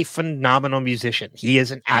 he's a phenomenal musician. He is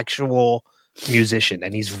an actual musician,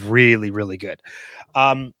 and he's really, really good.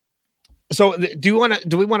 So do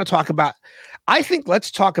we want to talk about? I think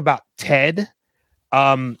let's talk about Ted,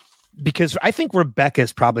 because I think Rebecca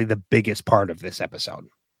is probably the biggest part of this episode.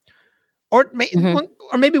 Or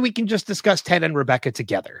maybe we can just discuss Ted and Rebecca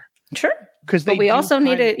together. Sure. Because we also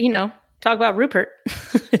need to, talk about Rupert.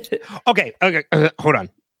 Okay. Hold on.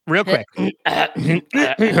 Real quick.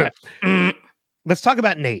 Let's talk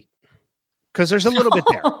about Nate. Because there's a little bit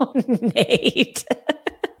there. Oh, Nate.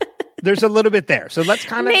 There's a little bit there. So let's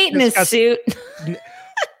kind of Nate in his suit.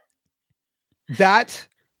 That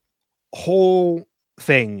whole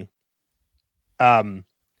thing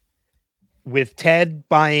with Ted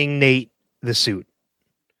buying Nate the suit.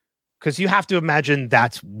 Because you have to imagine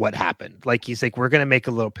that's what happened. Like, he's like, we're going to make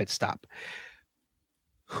a little pit stop.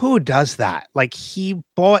 Who does that? Like, he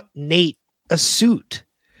bought Nate a suit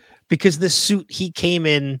because the suit he came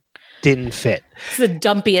in didn't fit. It's the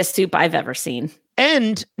dumpiest soup I've ever seen.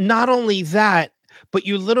 And not only that, but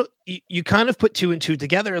you kind of put two and two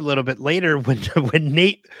together a little bit later when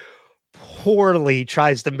Nate poorly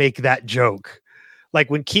tries to make that joke. Like,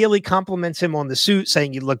 when Keely compliments him on the suit,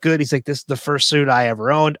 saying you look good, he's like, this is the first suit I ever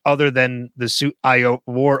owned, other than the suit I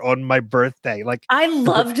wore on my birthday. Like, I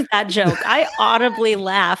loved that joke. I audibly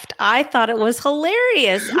laughed. I thought it was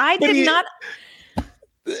hilarious.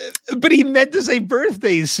 But he meant to say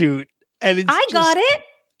birthday suit. And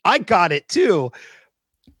I got it too.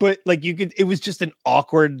 But like, it was just an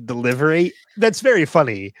awkward delivery. That's very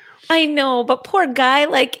funny. I know, but poor guy,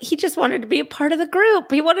 like, he just wanted to be a part of the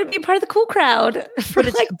group. He wanted to be a part of the cool crowd for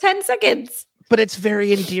like 10 seconds. But it's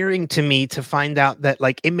very endearing to me to find out that,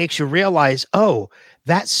 like, it makes you realize, oh,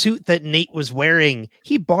 that suit that Nate was wearing,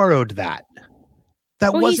 he borrowed that.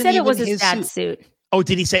 He said it was his dad's suit. Oh,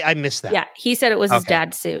 did he say? I missed that. Yeah, he said it was his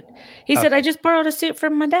dad's suit. He said, I just borrowed a suit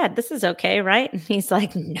from my dad. This is okay, right? And he's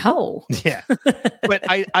like, no. Yeah. But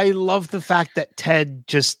I love the fact that Ted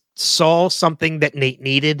just saw something that Nate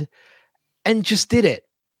needed and just did it.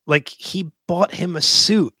 Like, he bought him a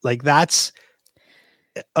suit. Like, that's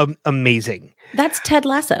amazing. That's Ted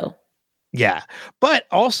Lasso. Yeah. But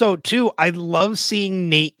also, too, I love seeing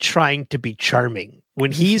Nate trying to be charming.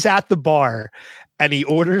 When he's at the bar and he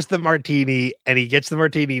orders the martini and he gets the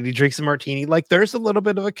martini and he drinks the martini, like, there's a little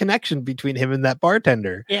bit of a connection between him and that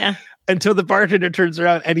bartender. Yeah. Until the bartender turns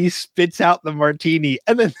around and he spits out the martini,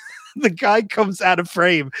 and then the guy comes out of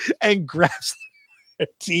frame and grabs the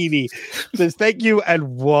martini, says thank you,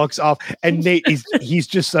 and walks off. And Nate, he's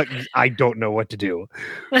just like, I don't know what to do.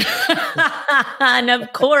 And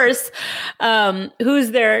of course,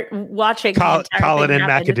 who's there watching? Colin and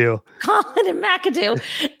McAdoo. Colin and McAdoo.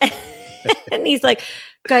 And he's like,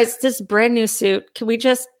 guys, this brand new suit. Can we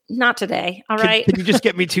just not today? All right. Can you just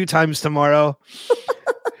get me 2 times tomorrow?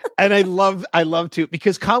 And I love to,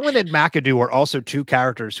 because Colin and McAdoo are also 2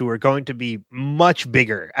 characters who are going to be much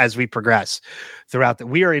bigger as we progress throughout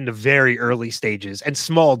we are in the very early stages and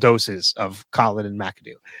small doses of Colin and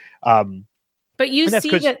McAdoo. But you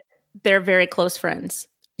see that they're very close friends.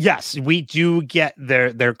 Yes, we do get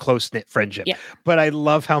their close-knit friendship. Yeah. But I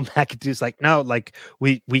love how McAdoo's like, no, like,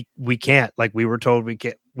 we can't. Like, we were told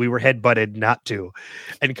we were head-butted not to.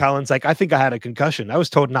 And Colin's like, I think I had a concussion. I was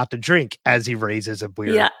told not to drink, as he raises a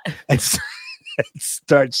beer and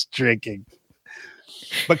starts drinking.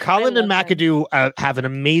 But Colin and McAdoo have an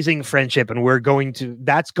amazing friendship, and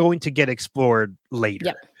that's going to get explored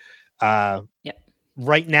later. Yep.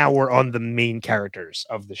 Right now, we're on the main characters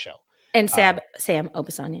of the show. And Sam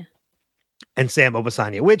Obisanya.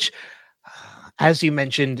 Which, as you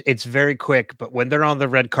mentioned, it's very quick, but when they're on the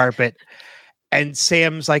red carpet and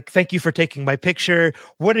Sam's like, thank you for taking my picture.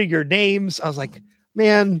 What are your names? I was like,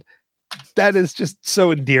 man, that is just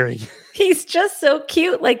so endearing. He's just so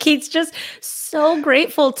cute. Like, he's just so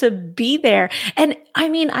grateful to be there. And I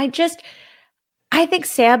mean, I think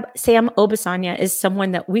Sam Obisanya is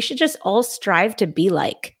someone that we should just all strive to be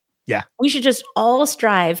like. Yeah. We should just all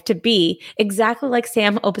strive to be exactly like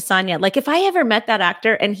Sam Obisanya. Like, if I ever met that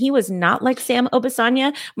actor and he was not like Sam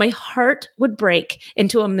Obisanya, my heart would break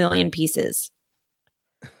into a million pieces.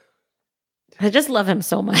 I just love him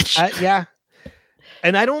so much. Yeah.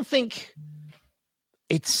 And I don't think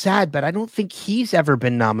it's sad, but I don't think he's ever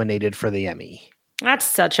been nominated for the Emmy. That's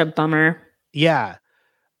such a bummer. Yeah.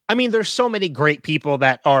 I mean, there's so many great people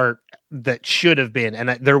that should have been, and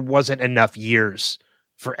there wasn't enough years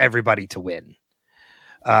for everybody to win,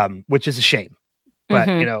 which is a shame. But,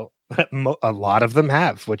 Mhm. you know, a lot of them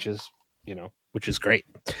have, which is great.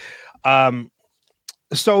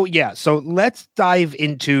 So let's dive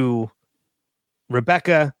into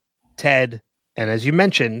Rebecca, Ted, and as you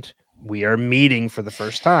mentioned, we are meeting for the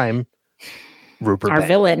first time Rupert Our Penn.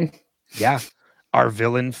 villain. Yeah. Our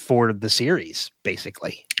villain for the series,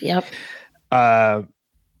 basically. Yep.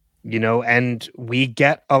 You know, and we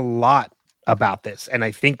get a lot about this. And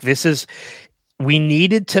I think we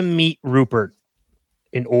needed to meet Rupert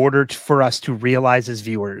in order for us to realize as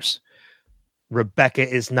viewers, Rebecca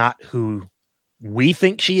is not who we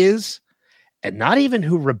think she is, and not even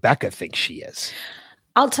who Rebecca thinks she is.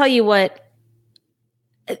 I'll tell you what,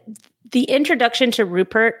 the introduction to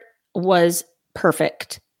Rupert was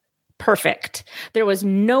perfect. There was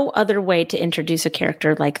no other way to introduce a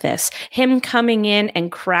character like this. Him coming in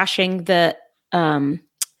and crashing the fundraiser,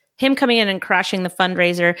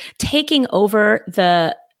 taking over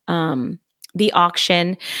the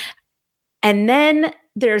auction. And then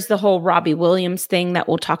there's the whole Robbie Williams thing that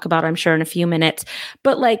we'll talk about, I'm sure, in a few minutes.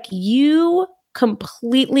 But like, you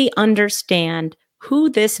completely understand who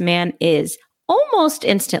this man is almost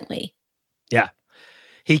instantly. Yeah.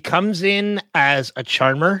 He comes in as a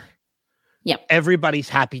charmer. Yep. Everybody's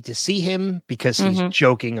happy to see him because he's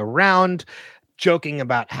joking around, joking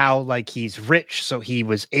about how like he's rich, so he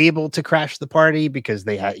was able to crash the party because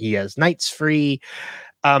he has nights free.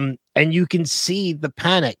 And you can see the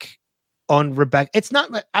panic on Rebecca. It's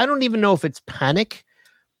not, I don't even know if it's panic.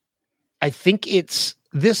 I think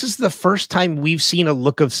this is the first time we've seen a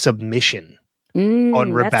look of submission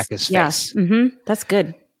on Rebecca's face. Yeah. That's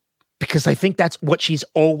good. Because I think that's what she's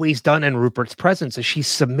always done in Rupert's presence, is she's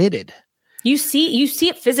submitted. You see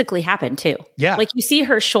it physically happen too. Yeah. Like you see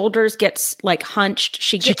her shoulders get like hunched.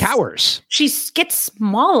 She cowers. She gets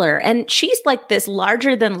smaller, and she's like this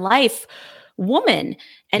larger than life woman,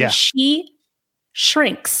 and she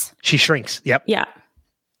shrinks. She shrinks. Yep. Yeah.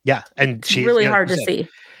 Yeah. And she's really hard to see.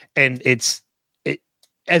 And it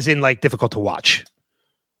as in like difficult to watch.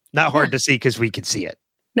 Not hard to see because we can see it.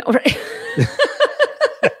 No, right.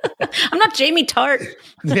 I'm not Jamie Tart.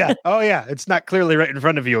 Yeah. Oh, yeah. It's not clearly right in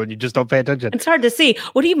front of you and you just don't pay attention. It's hard to see.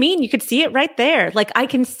 What do you mean? You could see it right there. Like I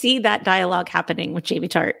can see that dialogue happening with Jamie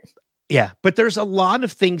Tart. Yeah. But there's a lot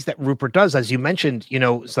of things that Rupert does. As you mentioned, you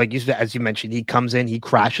know, it's like as you mentioned, he comes in, he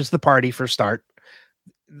crashes the party for start.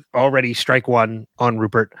 Already strike one on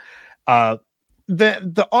Rupert.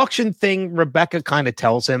 The auction thing, Rebecca kind of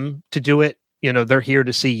tells him to do it. You know, they're here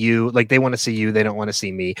to see you. Like they want to see you. They don't want to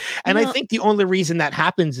see me. And I think the only reason that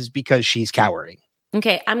happens is because she's cowering.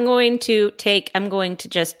 Okay. I'm going to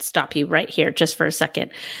just stop you right here just for a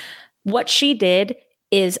second. What she did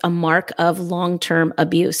is a mark of long-term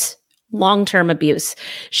abuse.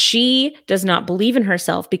 She does not believe in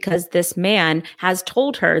herself because this man has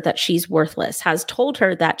told her that she's worthless, has told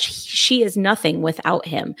her that she is nothing without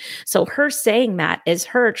him. So her saying that is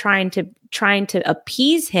her trying to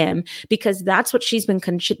appease him because that's what she's been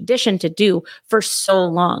conditioned to do for so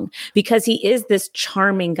long, because he is this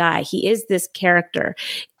charming guy. He is this character.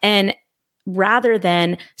 And rather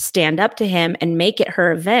than stand up to him and make it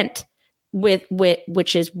her event, with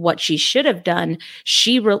which is what she should have done,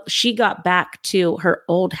 she got back to her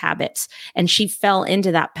old habits, and she fell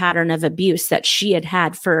into that pattern of abuse that she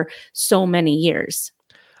had for so many years.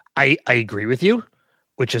 I agree with you,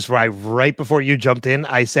 which is why right before you jumped in,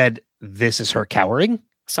 I said, this is her cowering.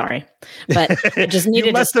 Sorry, but I just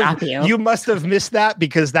needed to stop you. You must have missed that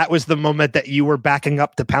because that was the moment that you were backing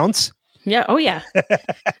up to pounce. Yeah. Oh, yeah.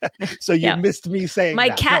 So you missed me saying my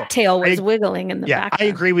cat tail was wiggling in the background. I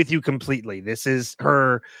agree with you completely. This is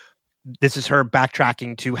her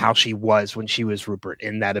backtracking to how she was when she was Rupert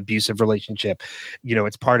in that abusive relationship. You know,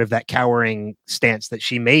 it's part of that cowering stance that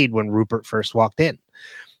she made when Rupert first walked in,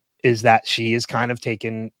 is that she is kind of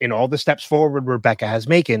taken in all the steps forward Rebecca has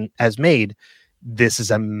made. This is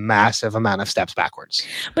a massive amount of steps backwards.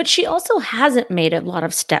 But she also hasn't made a lot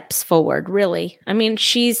of steps forward, really. I mean,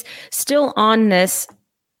 she's still on this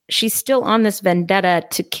vendetta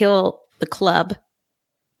to kill the club,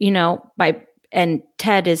 you know, and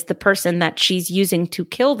Ted is the person that she's using to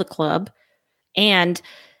kill the club. And,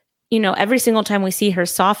 you know, every single time we see her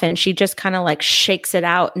soften, she just kind of like shakes it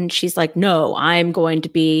out. And she's like, no, I'm going to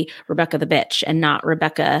be Rebecca the bitch and not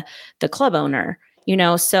Rebecca the club owner, you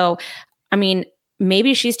know? So, I mean,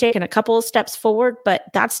 maybe she's taken a couple of steps forward, but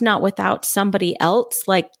that's not without somebody else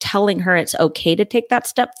like telling her it's okay to take that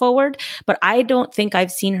step forward. But I don't think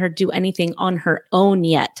I've seen her do anything on her own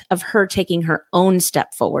yet, of her taking her own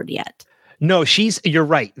step forward yet. No, you're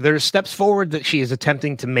right. There's steps forward that she is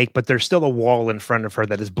attempting to make, but there's still a wall in front of her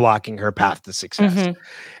that is blocking her path to success. Mm-hmm.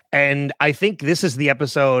 And I think this is the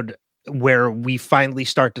episode where we finally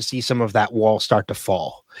start to see some of that wall start to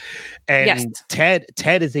fall. And Yes.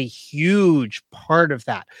 Ted is a huge part of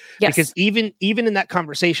that. Yes. Because even in that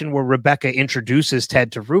conversation where Rebecca introduces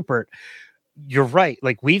Ted to Rupert, you're right.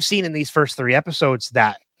 Like we've seen in these first 3 episodes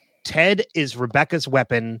that Ted is Rebecca's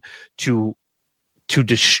weapon to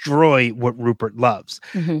destroy what Rupert loves.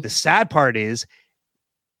 Mm-hmm. The sad part is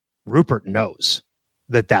Rupert knows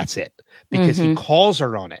that that's it because he calls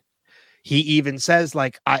her on it. He even says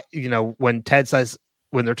like, when Ted says,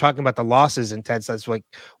 when they're talking about the losses and Ted says like,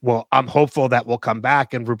 well, I'm hopeful that we'll come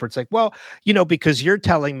back. And Rupert's like, well, because you're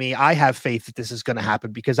telling me I have faith that this is going to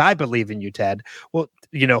happen because I believe in you, Ted. Well,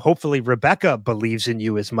 hopefully Rebecca believes in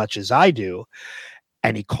you as much as I do.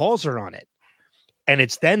 And he calls her on it. And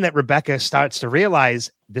it's then that Rebecca starts to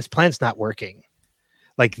realize this plan's not working.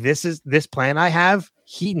 Like this plan I have,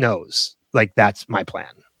 he knows like that's my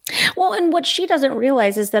plan. Well, and what she doesn't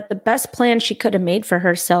realize is that the best plan she could have made for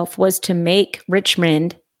herself was to make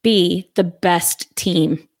Richmond be the best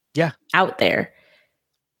team out there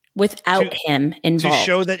without him involved. To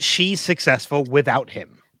show that she's successful without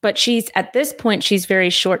him. But at this point, she's very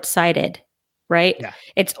short-sighted, right? Yeah.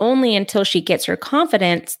 It's only until she gets her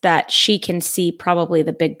confidence that she can see probably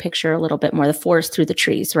the big picture a little bit more, the forest through the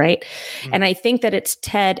trees, right? Mm-hmm. And I think that it's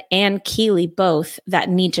Ted and Keeley both that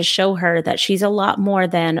need to show her that she's a lot more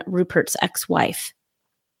than Rupert's ex-wife.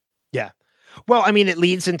 Yeah. Well, I mean, it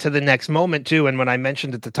leads into the next moment too. And when I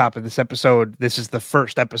mentioned at the top of this episode, this is the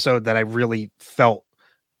first episode that I really felt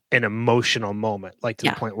an emotional moment, like to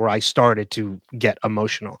the point where I started to get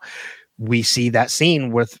emotional. We see that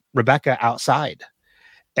scene with Rebecca outside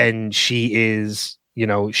and she is,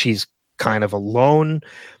 she's kind of alone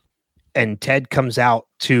and Ted comes out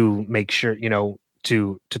to make sure,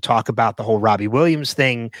 to talk about the whole Robbie Williams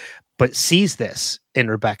thing, but sees this in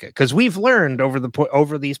Rebecca. Because we've learned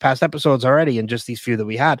over these past episodes already, and just these few that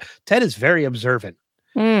we had, Ted is very observant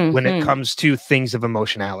when it comes to things of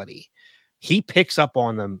emotionality. He picks up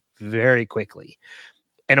on them very quickly.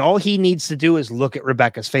 And all he needs to do is look at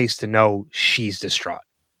Rebecca's face to know she's distraught.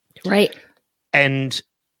 Right. And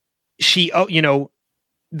she,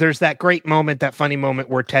 there's that great moment, that funny moment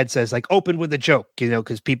where Ted says, like, open with a joke,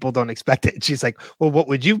 because people don't expect it. And she's like, well, what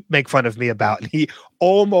would you make fun of me about? And he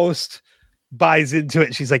almost buys into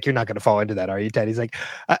it. She's like, you're not going to fall into that, are you, Ted? He's like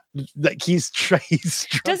he's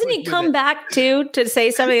doesn't he come back to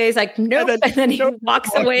say something? He's like, nope. And then he walks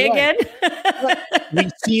away again. We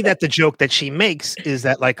see that the joke that she makes is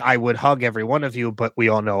that, like, I would hug every one of you, but we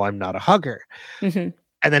all know I'm not a hugger. Mm-hmm.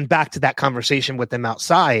 And then back to that conversation with them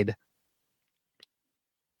outside.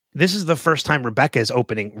 This is the first time Rebecca is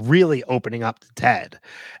really opening up to Ted.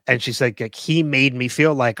 And she's like, he made me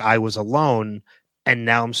feel like I was alone. And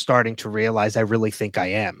now I'm starting to realize I really think I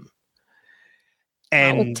am.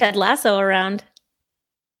 And with Ted Lasso around.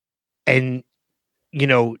 And,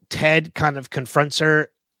 Ted kind of confronts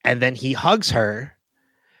her and then he hugs her.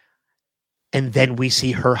 And then we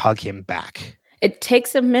see her hug him back. It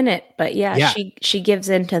takes a minute, but she gives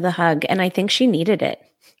in to the hug. And I think she needed it.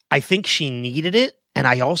 I think she needed it. And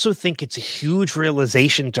I also think it's a huge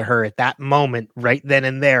realization to her at that moment, right then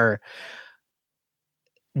and there,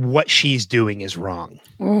 what she's doing is wrong.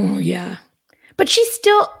 Oh, yeah. But she's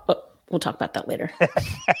still... Oh, we'll talk about that later.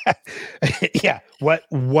 Yeah.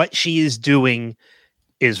 What she is doing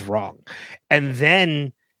is wrong. And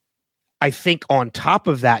then I think on top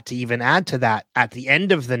of that, to even add to that, at the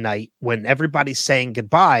end of the night, when everybody's saying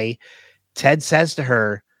goodbye, Ted says to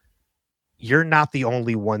her, you're not the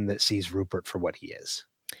only one that sees Rupert for what he is.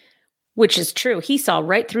 Which is true. He saw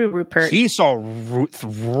right through Rupert. He saw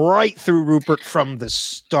right through Rupert from the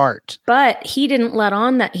start. But he didn't let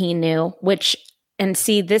on that he knew, and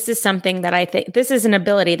see, this is something that I think, this is an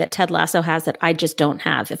ability that Ted Lasso has that I just don't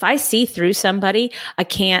have. If I see through somebody, I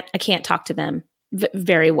can't talk to them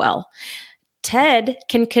very well. Ted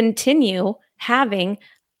can continue having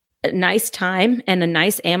a nice time and a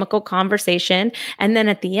nice amicable conversation. And then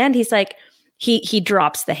at the end, he's like, he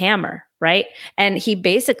drops the hammer, right? And he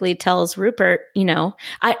basically tells Rupert,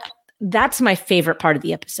 that's my favorite part of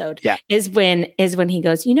the episode. Yeah. is when he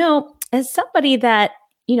goes, as somebody that,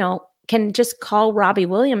 can just call Robbie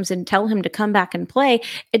Williams and tell him to come back and play,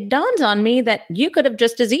 it dawns on me that you could have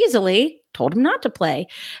just as easily told him not to play.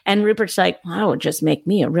 And Rupert's like, well, that would just make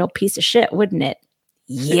me a real piece of shit, wouldn't it?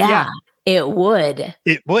 Yeah. It would.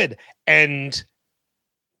 It would. And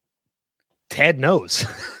Ted knows.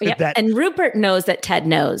 Yeah. And Rupert knows that Ted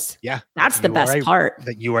knows. Yeah. That's the best part.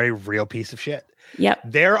 That you are a real piece of shit. Yep.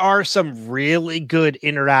 There are some really good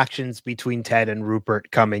interactions between Ted and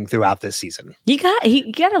Rupert coming throughout this season. You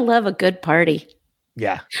gotta love a good party.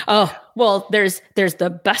 Yeah. Oh, well, there's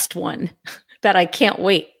the best one that I can't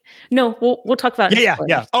wait. No, we'll talk about it.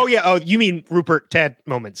 Yeah. Oh, yeah. Oh, you mean Rupert Ted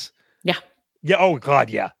moments? Yeah. Yeah. Oh God.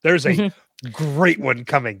 Yeah. There's a great one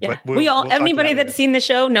coming. Yeah. But we'll anybody that's seen the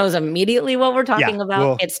show knows immediately what we're talking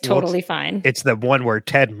about. It's totally fine. It's the one where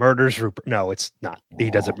Ted murders Rupert. No, it's not. He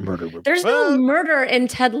doesn't murder Rupert. There's no murder in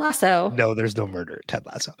Ted Lasso. No, there's no murder in Ted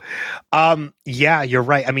Lasso. Yeah, you're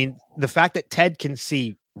right. I mean, the fact that Ted can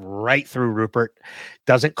see right through Rupert,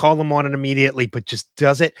 doesn't call him on it immediately, but just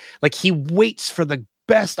does it. Like, he waits for the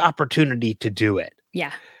best opportunity to do it.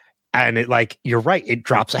 Yeah. And it, like, you're right, it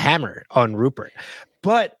drops a hammer on Rupert.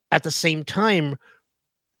 But at the same time,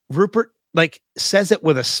 Rupert, like, says it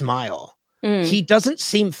with a smile. He doesn't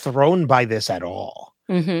seem thrown by this at all.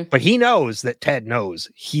 But he knows that Ted knows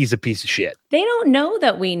he's a piece of shit. They don't know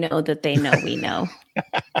that we know that they know we know.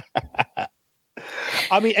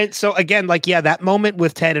 I mean, and so again, like, yeah, that moment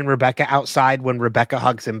with Ted and Rebecca outside when Rebecca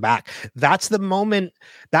hugs him back, that's the moment,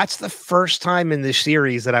 that's the first time in this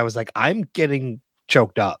series that I was like, I'm getting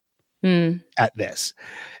choked up at this.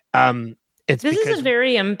 This is a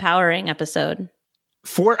very empowering episode.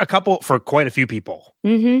 For quite a few people. I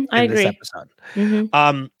agree. This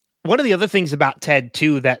episode. One of the other things about Ted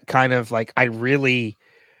too, that kind of like, I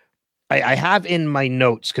have in my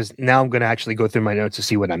notes, because now I'm going to actually go through my notes to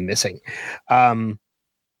see what I'm missing.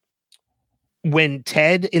 When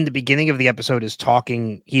Ted in the beginning of the episode is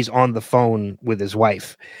talking, he's on the phone with his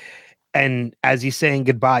wife. And as he's saying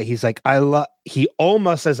goodbye, he's like, he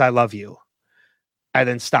almost says, I love you. And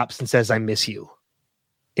then stops and says, I miss you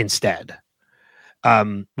instead.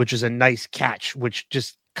 Which is a nice catch, which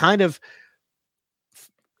just kind of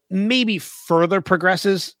maybe further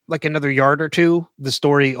progresses like another yard or two the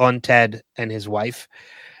story on Ted and his wife.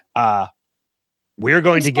 We're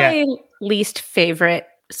going to get my least favorite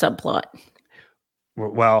subplot.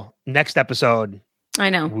 Well, next episode, I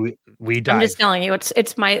know we dive. I'm just telling you,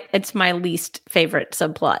 it's my least favorite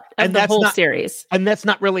subplot of the whole series. And that's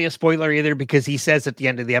not really a spoiler either, because he says at the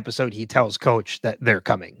end of the episode, he tells Coach that they're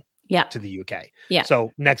coming. Yeah. To the UK. Yeah.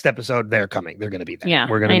 So next episode, they're coming. They're going to be there. Yeah.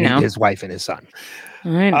 We're going to meet his wife and his son.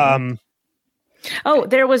 I know.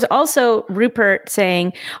 There was also Rupert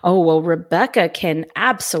saying, oh, well, Rebecca can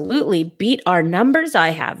absolutely beat our numbers.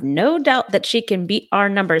 I have no doubt that she can beat our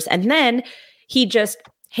numbers. And then he just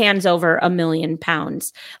hands over £1 million.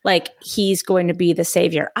 Like, he's going to be the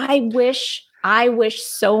savior. I wish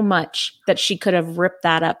so much that she could have ripped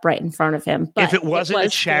that up right in front of him. But if it wasn't a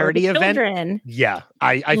charity event, yeah,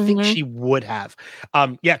 I think she would have.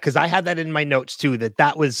 Yeah, because I had that in my notes too,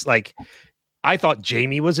 that was like, I thought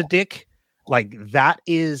Jamie was a dick. Like, that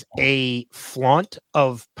is a flaunt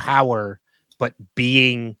of power, but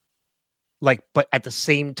being like, but at the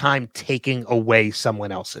same time taking away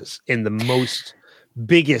someone else's in the most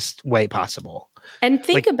biggest way possible. And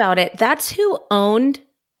think about it. That's who owned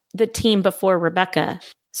the team before Rebecca.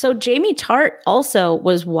 So Jamie Tart also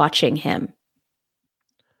was watching him.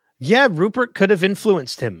 Yeah, Rupert could have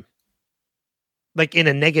influenced him. Like, in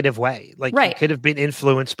a negative way. Like, he could have been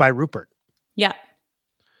influenced by Rupert. Yeah.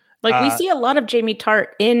 Like, we see a lot of Jamie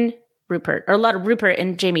Tart in Rupert, or a lot of Rupert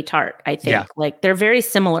and Jamie Tart, I think. Yeah. Like, they're very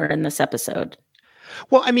similar in this episode.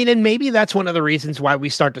 Well, I mean, and maybe that's one of the reasons why we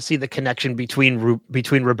start to see the connection between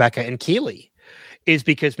Rebecca and Keeley, is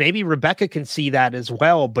because maybe Rebecca can see that as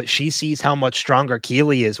well, but she sees how much stronger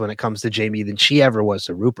Keeley is when it comes to Jamie than she ever was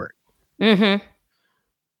to Rupert. Because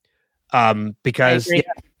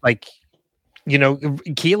like, you know,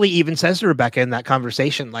 Keeley even says to Rebecca in that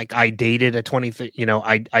conversation, like, I dated a 23, you know,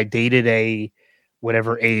 I dated a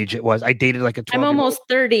whatever age it was. I dated like a 12. I'm almost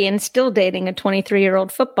 30 and still dating a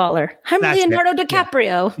 23-year-old footballer. I'm Leonardo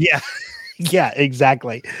DiCaprio. Yeah. Yeah,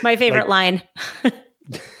 exactly. My favorite line.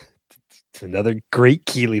 It's another great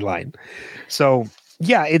Keeley line. So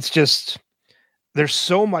yeah, it's just, there's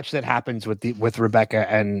so much that happens with Rebecca,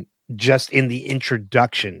 and just in the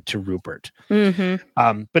introduction to Rupert.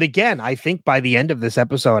 But again, I think by the end of this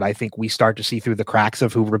episode, I think we start to see through the cracks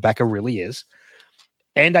of who Rebecca really is.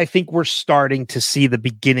 And I think we're starting to see the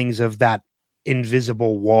beginnings of that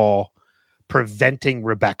invisible wall preventing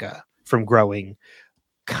Rebecca from growing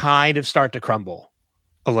kind of start to crumble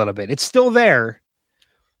a little bit. It's still there,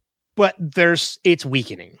 but it's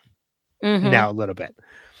weakening now a little bit.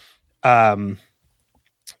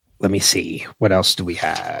 Let me see. What else do we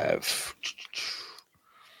have?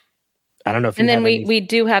 I don't know if And you then have any. we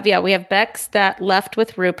do have, we have Bex that left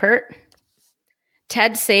with Rupert.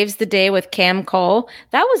 Ted saves the day with Cam Cole.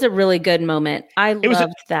 That was a really good moment. I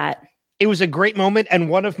loved that. It was a great moment and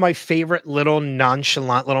one of my favorite little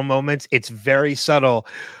nonchalant little moments. It's very subtle,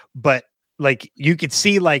 but like you could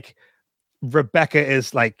see like Rebecca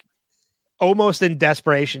is like almost in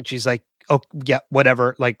desperation. She's like, oh yeah,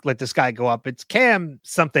 whatever. Like let this guy go up. It's Cam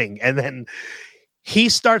something. And then he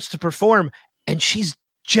starts to perform and she's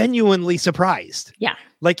genuinely surprised. Yeah.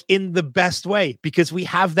 Like in the best way, because we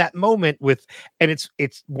have that moment with, and it's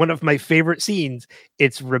one of my favorite scenes.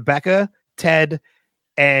 It's Rebecca, Ted,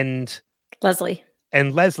 and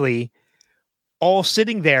Leslie all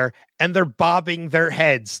sitting there and they're bobbing their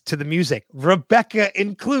heads to the music, Rebecca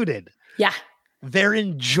included. Yeah. They're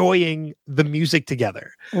enjoying the music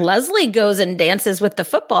together. Leslie goes and dances with the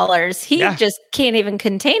footballers. He just can't even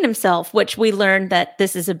contain himself, which we learned that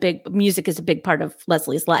music is a big part of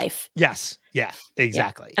Leslie's life. Yes. Yeah,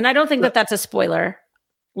 exactly. Yeah. And I don't think that that's a spoiler,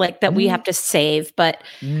 like that we have to save, but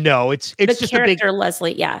no, it's just a big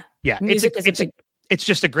Leslie. Yeah. Yeah. Music it's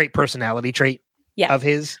just a great personality trait of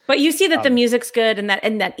his. But you see that the music's good and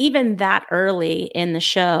that even that early in the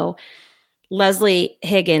show, Leslie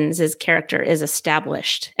Higgins' character is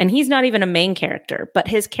established, and he's not even a main character, but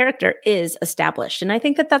his character is established. And I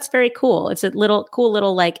think that that's very cool. It's a cool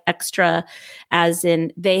little like extra, as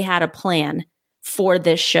in they had a plan for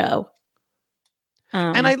this show.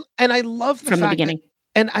 And I love from the beginning.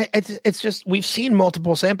 It's just, we've seen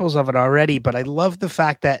multiple samples of it already, but I love the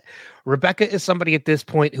fact that Rebecca is somebody at this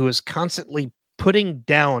point who is constantly putting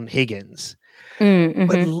down Higgins.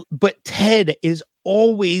 But Ted is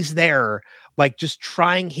always there, like just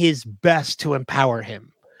trying his best to empower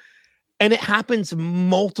him. And it happens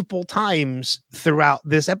multiple times throughout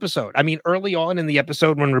this episode. I mean, early on in the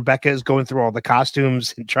episode when Rebecca is going through all the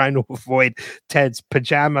costumes and trying to avoid Ted's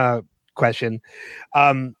pajama question,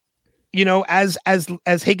 as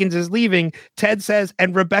Higgins is leaving, Ted says,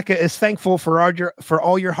 and Rebecca is thankful for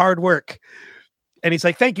all your hard work. And he's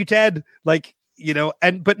like, thank you, Ted. Like,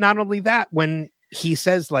 but not only that, when he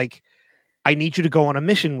says like, I need you to go on a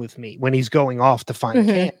mission with me when he's going off to find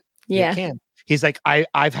Cam. Yeah. Cam. He's like,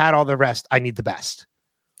 I've had all the rest. I need the best.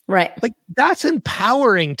 Right. Like that's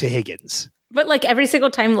empowering to Higgins. But like every single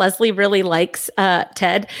time Leslie really likes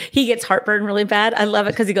Ted, he gets heartburn really bad. I love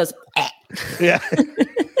it because he goes, eh. Yeah.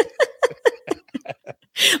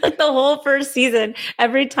 Like the whole first season,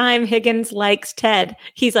 every time Higgins likes Ted,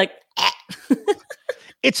 he's like, eh.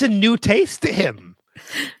 It's a new taste to him.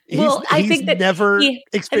 I think that never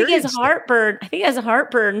experienced. I think he has heartburn. I think he has a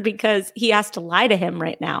heartburn because he has to lie to him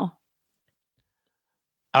right now.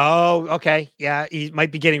 Oh, okay. Yeah, he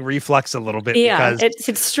might be getting reflux a little bit. Yeah, because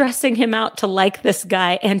it's stressing him out to like this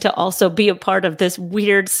guy and to also be a part of this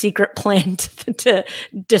weird secret plan to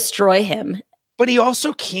destroy him. But he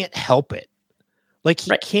also can't help it. Like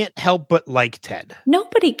he can't help but like Ted.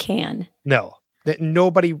 Nobody can. No. That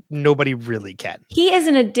nobody really can. He is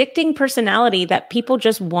an addicting personality that people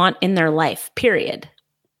just want in their life, period.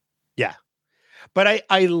 Yeah. But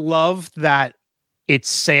I love that it's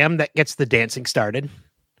Sam that gets the dancing started.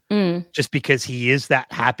 Just because he is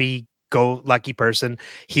that happy-go-lucky person.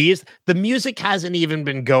 The music hasn't even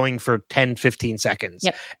been going for 10, 15 seconds.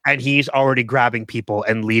 Yep. And he's already grabbing people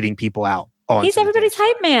and leading people out. He's everybody's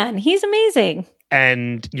hype man. He's amazing.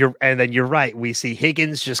 And then you're right. We see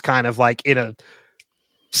Higgins just kind of like in a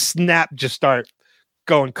snap, just start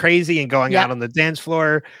going crazy and going out on the dance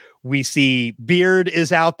floor. We see Beard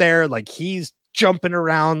is out there, like he's jumping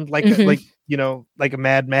around like a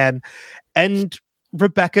madman. And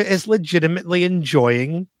Rebecca is legitimately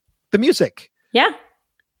enjoying the music. Yeah.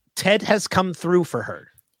 Ted has come through for her.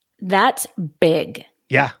 That's big.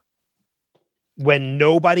 Yeah. When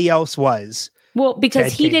nobody else was. Well,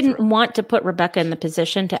 because he didn't want to put Rebecca in the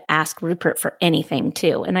position to ask Rupert for anything,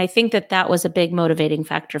 too. And I think that was a big motivating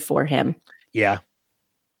factor for him. Yeah.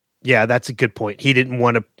 Yeah, that's a good point. He didn't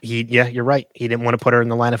want to. You're right. He didn't want to put her in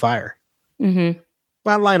the line of fire. Mm-hmm.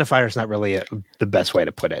 Well, line of fire is not really the best way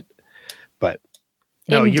to put it. But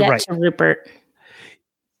no, you're right. To Rupert.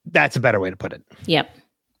 That's a better way to put it. Yep.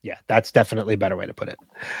 Yeah, that's definitely a better way to put it.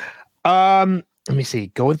 Let me see.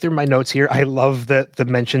 Going through my notes here, I love the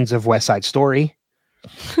mentions of West Side Story.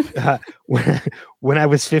 When I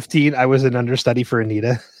was 15, I was an understudy for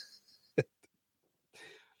Anita.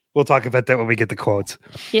 We'll talk about that when we get the quotes.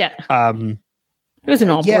 Yeah. It was an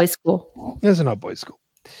all-boys school. It was an all-boys school.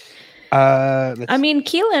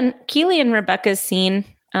 Keely and Rebecca's scene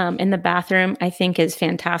in the bathroom, I think, is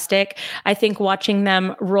fantastic. I think watching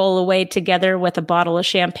them roll away together with a bottle of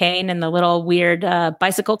champagne and the little weird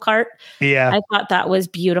bicycle cart. Yeah. I thought that was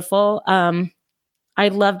beautiful. I I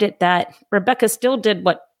loved it that Rebecca still did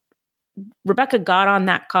what Rebecca got on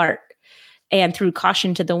that cart and threw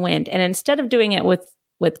caution to the wind. And instead of doing it with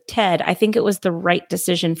Ted, I think it was the right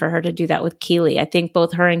decision for her to do that with Keeley. I think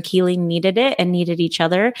both her and Keeley needed it and needed each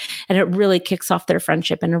other. And it really kicks off their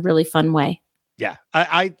friendship in a really fun way. Yeah.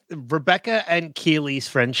 Rebecca and Keeley's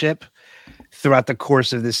friendship throughout the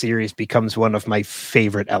course of this series becomes one of my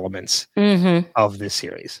favorite elements of this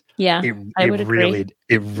series. Yeah, I would agree.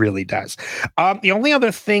 It really does. The only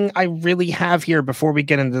other thing I really have here before we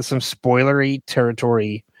get into some spoilery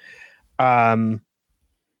territory,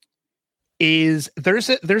 is there's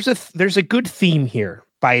a good theme here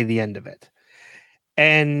by the end of it,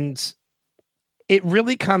 and it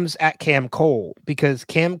really comes at Cam Cole, because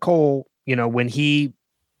Cam Cole,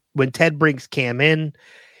 when Ted brings Cam in,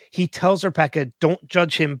 he tells Rebecca, don't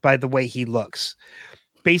judge him by the way he looks.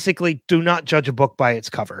 Basically, do not judge a book by its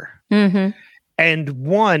cover. And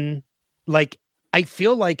I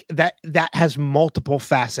feel like that has multiple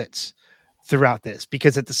facets throughout this,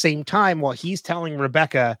 because at the same time, while he's telling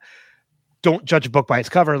Rebecca, don't judge a book by its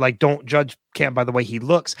cover, like don't judge Cam by the way he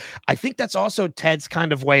looks, I think that's also Ted's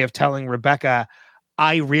kind of way of telling Rebecca,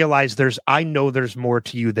 I know there's more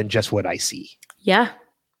to you than just what I see. Yeah.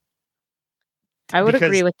 I would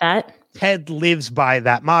agree with that. Ted lives by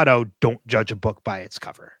that motto, don't judge a book by its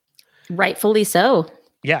cover. Rightfully so.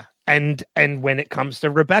 Yeah. And when it comes to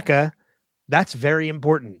Rebecca, that's very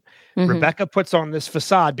important. Rebecca puts on this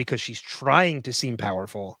facade because she's trying to seem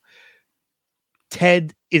powerful.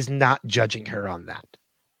 Ted is not judging her on that.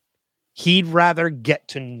 He'd rather get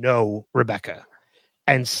to know Rebecca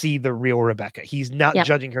and see the real Rebecca. He's not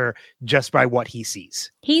judging her just by what he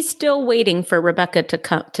sees. He's still waiting for Rebecca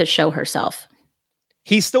to show herself.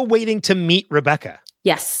 He's still waiting to meet Rebecca.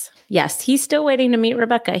 Yes. He's still waiting to meet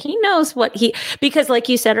Rebecca. He knows because like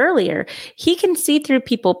you said earlier, he can see through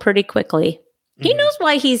people pretty quickly. He knows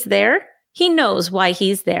why he's there. He knows why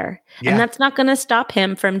he's there. Yeah. And that's not going to stop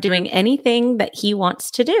him from doing anything that he wants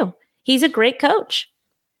to do. He's a great coach.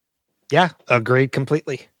 Yeah, agreed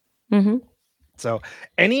completely. So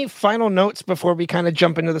any final notes before we kind of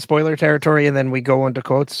jump into the spoiler territory and then we go into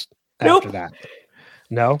quotes after that?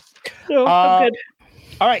 No? No, I'm good.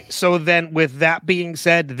 All right. So then with that being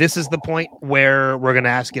said, this is the point where we're going to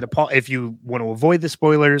ask you to pause. If you want to avoid the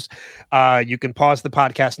spoilers, you can pause the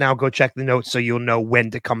podcast now, go check the notes so you'll know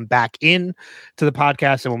when to come back in to the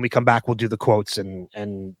podcast. And when we come back, we'll do the quotes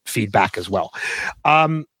and feedback as well.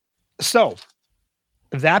 So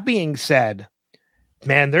that being said,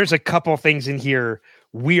 man, there's a couple things in here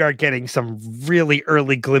we are getting some really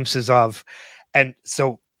early glimpses of. And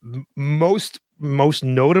so most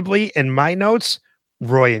notably in my notes,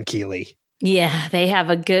 Roy and Keeley. Yeah, they have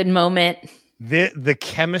a good moment. The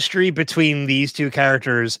chemistry between these two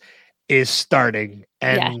characters is starting.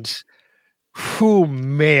 And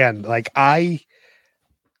man, like I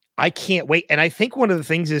can't wait. And I think one of the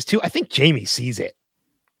things is too, I think Jamie sees it.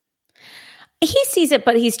 He sees it,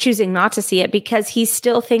 but he's choosing not to see it because he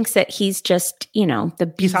still thinks that he's just,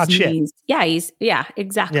 he's hot shit. Yeah,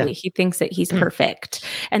 exactly. Yeah. He thinks that he's perfect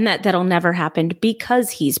and that'll never happen because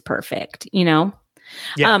he's perfect, Yeah.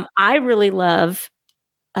 I really love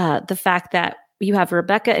the fact that you have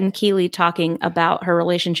Rebecca and Keeley talking about her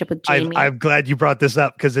relationship with Jamie. I'm glad you brought this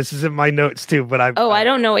up because this is in my notes too. But I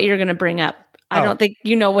don't know what you're going to bring up. I don't think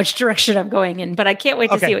you know which direction I'm going in, but I can't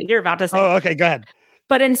wait to see what you're about to say. Oh, okay, go ahead.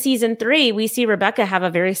 But in season 3, we see Rebecca have a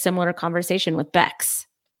very similar conversation with Bex.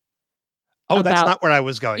 Oh, that's not where I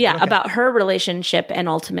was going. Yeah, about her relationship and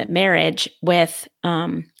ultimate marriage with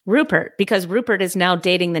Rupert, because Rupert is now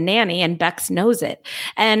dating the nanny and Bex knows it.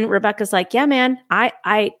 And Rebecca's like, yeah, man,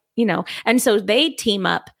 I and so they team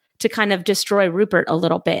up to kind of destroy Rupert a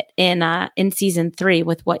little bit in season 3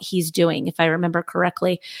 with what he's doing, if I remember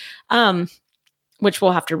correctly, which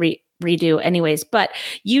we'll have to redo anyways. But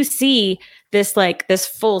you see this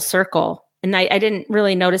full circle. And I didn't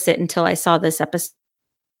really notice it until I saw this episode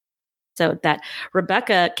that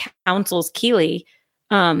Rebecca counsels Keeley,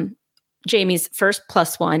 Jamie's first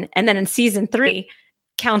 +1. And then in season 3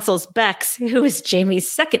 counsels Bex, who is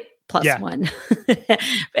Jamie's second +1.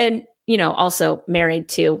 And, also married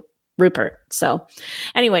to Rupert. So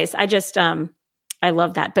anyways, I just, I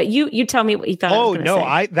love that. But you tell me what you thought. Oh, no,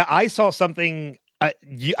 I saw something.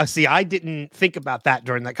 See, I didn't think about that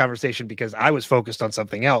during that conversation because I was focused on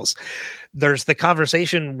something else. There's the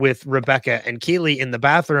conversation with Rebecca and Keeley in the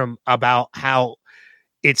bathroom about how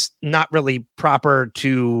it's not really proper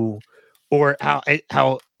to, or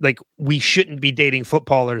how like we shouldn't be dating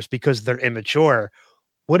footballers because they're immature.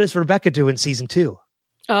 What does Rebecca do in season 2?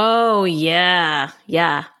 Oh yeah.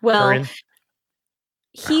 Well,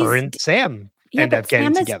 her and Sam end up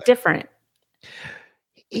getting together. Different.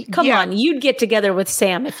 Come Yeah, on, you'd get together with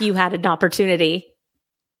Sam if you had an opportunity.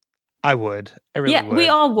 I would. I really would. We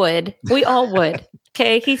all would. We all would.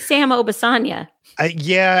 Okay, he's Sam Obasanya.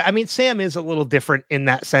 Yeah, I mean, Sam is a little different in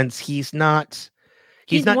that sense. He's not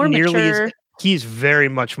not more nearly mature. he's very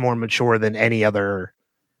much more mature than any other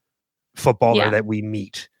footballer that we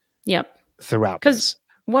meet. Yep. Throughout because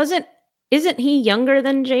isn't he younger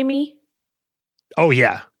than Jamie? Oh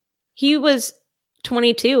yeah, he was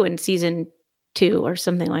 22 in season 2 or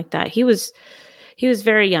something like that. He was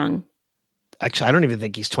very young. Actually, I don't even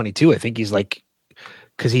think he's 22. I think he's like,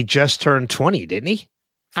 because he just turned 20, didn't he?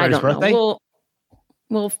 For his birthday? Know.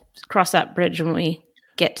 We'll cross that bridge when we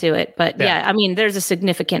get to it. But yeah, I mean, there's a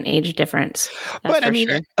significant age difference. But I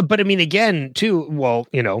mean, again, too. Well,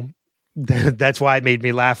 you know, that's why it made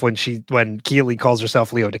me laugh when Keely calls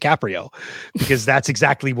herself Leo DiCaprio, because that's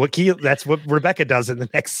exactly what that's what Rebecca does in the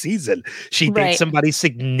next season. She dates somebody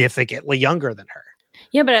significantly younger than her.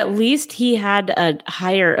 Yeah, but at least he had a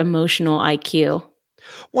higher emotional IQ.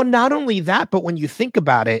 Well, not only that, but when you think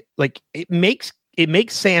about it, like it makes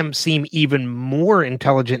Sam seem even more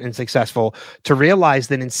intelligent and successful to realize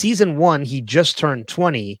that in season 1, he just turned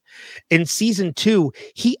 20. In season 2,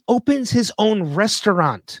 he opens his own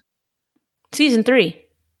restaurant. Season 3.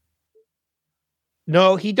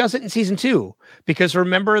 No, he does it in season 2, because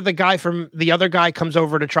remember the other guy comes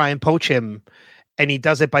over to try and poach him, and he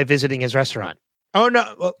does it by visiting his restaurant. Oh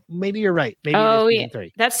no, well, maybe you're right. Maybe season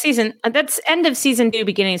 3. That's end of season 2,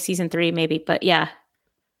 beginning of season 3, maybe. But yeah.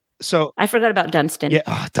 So I forgot about Dunstan.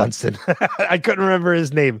 Yeah, Dunstan. I couldn't remember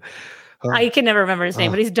his name. I can never remember his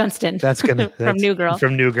name, but he's Dunstan. That's from New Girl.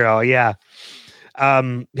 From New Girl, yeah.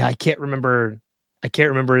 I can't remember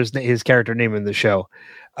his character name in the show.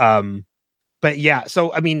 But yeah,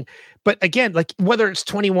 so I mean, but again, like whether it's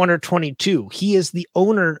 21 or 22, he is the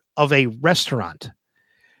owner of a restaurant,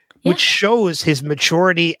 which shows his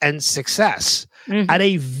maturity and success at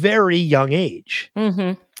a very young age.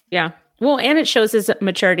 Mm-hmm. Yeah. Well, and it shows his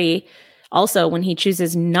maturity also when he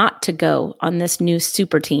chooses not to go on this new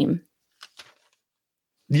super team.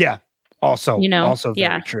 Yeah. Also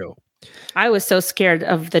very true. I was so scared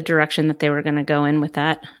of the direction that they were going to go in with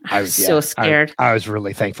that. I was so scared. I was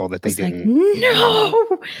really thankful that they didn't.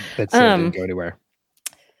 No. That didn't go anywhere.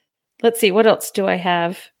 Let's see. What else do I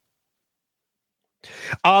have?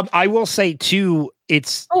 I will say too,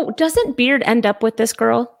 doesn't Beard end up with this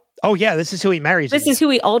girl? Oh yeah, this is who he marries. This is who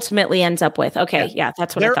he ultimately ends up with. Okay, yeah,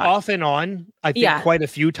 that's what I thought. They're off and on, I think, quite a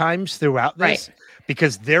few times throughout this,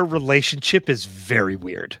 because their relationship is very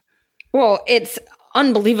weird. Well, it's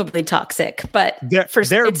unbelievably toxic, but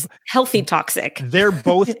it's healthy toxic. They're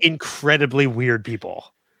both incredibly weird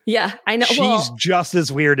people. Yeah, I know. She's just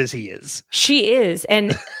as weird as he is. She is,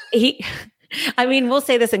 and he. I mean, we'll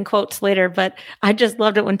say this in quotes later, but I just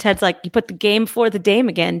loved it when Ted's like, "You put the game before the dame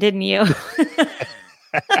again, didn't you?"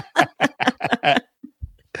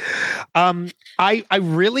 I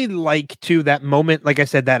really like too that moment, like I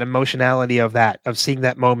said, that emotionality of seeing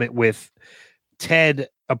that moment with Ted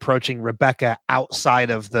approaching Rebecca outside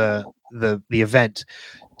of the event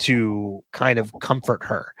to kind of comfort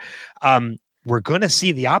her. We're going to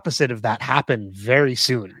see the opposite of that happen very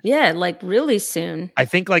soon. Yeah, like really soon. I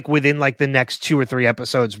think like within like the next 2 or 3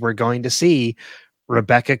 episodes, we're going to see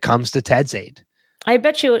Rebecca comes to Ted's aid. I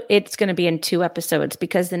bet you it's going to be in 2 episodes,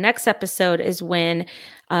 because the next episode is when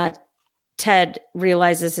Ted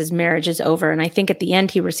realizes his marriage is over. And I think at the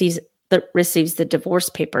end, he receives the divorce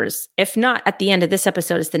papers. If not at the end of this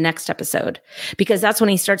episode, is the next episode, because that's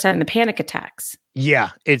when he starts having the panic attacks. Yeah,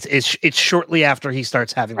 it's shortly after he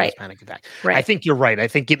starts having those panic attacks. Right. I think you're right. I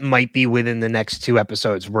think it might be within the next 2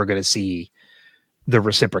 episodes we're going to see the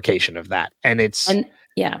reciprocation of that. And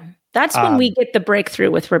that's when we get the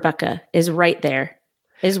breakthrough with Rebecca, is right there.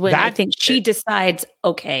 Is when I think she decides,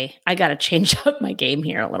 okay, I got to change up my game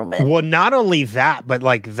here a little bit. Well, not only that, but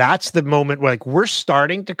like that's the moment where like we're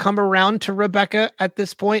starting to come around to Rebecca at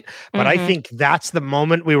this point. But I think that's the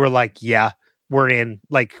moment we were like, yeah, we're in.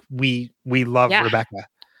 Like we love Rebecca.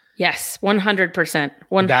 Yes, 100%.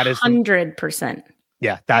 100%.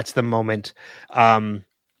 Yeah, that's the moment. So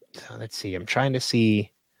let's see. I'm trying to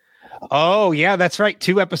see. Oh, yeah, that's right.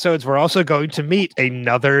 2 episodes. We're also going to meet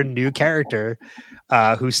another new character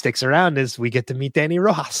who sticks around as we get to meet Danny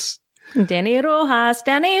Rojas. Danny Rojas.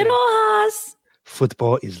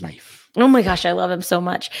 Football is life. Oh my gosh, I love him so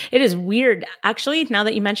much. It is weird. Actually, now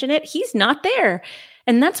that you mention it, he's not there.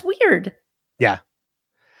 And that's weird. Yeah.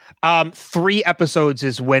 3 episodes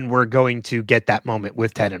is when we're going to get that moment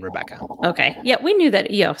with Ted and Rebecca. Okay. Yeah, we knew that.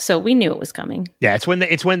 Yeah, so we knew it was coming. Yeah, it's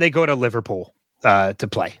when they go to Liverpool to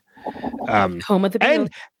play. Home of the Beatles.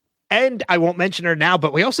 And I won't mention her now,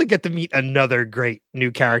 but we also get to meet another great new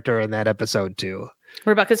character in that episode too.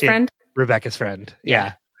 Rebecca's friend. Rebecca's friend.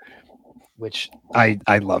 Yeah. Which I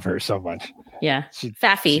love her so much. Yeah.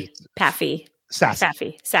 Paffy.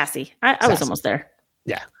 Sassy. I was almost there.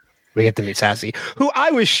 Yeah. We get to meet Sassy, who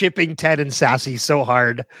I was shipping Ted and Sassy so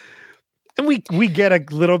hard. And we get a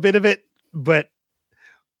little bit of it, but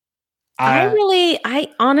I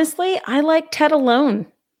honestly like Ted alone.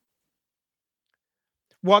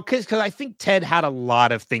 Well, because I think Ted had a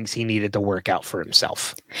lot of things he needed to work out for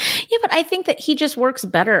himself. Yeah, but I think that he just works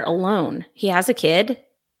better alone. He has a kid.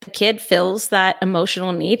 The kid fills that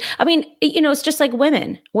emotional need. I mean, it's just like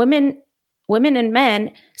women and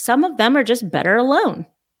men. Some of them are just better alone.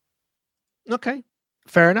 Okay,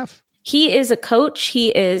 fair enough. He is a coach. He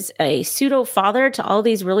is a pseudo father to all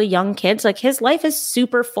these really young kids. Like his life is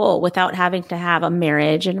super full without having to have a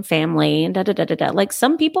marriage and a family and da. Like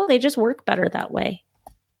some people, they just work better that way.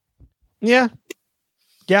 Yeah,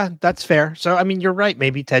 that's fair. So, I mean, you're right.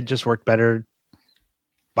 Maybe Ted just worked better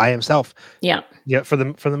by himself. Yeah, for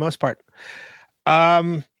the most part.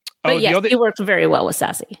 He worked very well with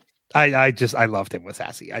Sassy. I loved him with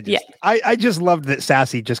Sassy. I just loved that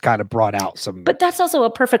Sassy just kind of brought out some. But that's also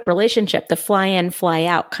a perfect relationship, the fly in, fly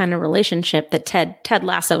out kind of relationship that Ted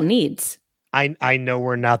Lasso needs. I know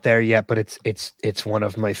we're not there yet, but it's one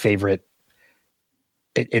of my favorite.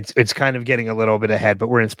 It's kind of getting a little bit ahead, but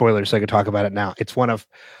we're in spoilers, so I can talk about it now. It's one of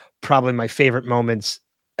probably my favorite moments.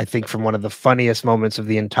 I think from one of the funniest moments of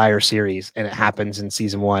the entire series, and it happens in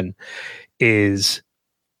season 1, is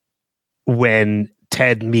when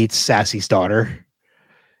Ted meets Sassy's daughter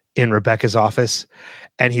in Rebecca's office,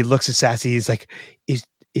 and he looks at Sassy. He's like, "Is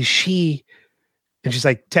she?" And she's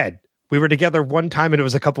like, "Ted, we were together one time, and it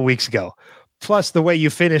was a couple weeks ago. Plus, the way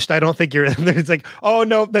you finished, I don't think you're." And it's like, "Oh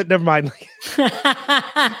no, never mind."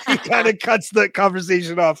 He kind of cuts the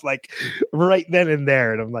conversation off like right then and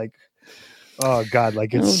there, and I'm like, "Oh God!"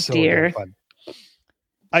 Like it's so fun.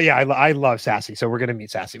 I love Sassy, so we're gonna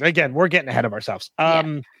meet Sassy. But again, we're getting ahead of ourselves.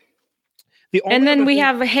 And then we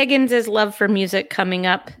have Higgins' love for music coming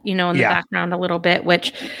up, in the background a little bit,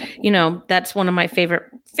 which, that's one of my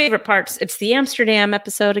favorite parts. It's the Amsterdam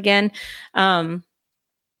episode again,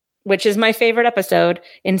 which is my favorite episode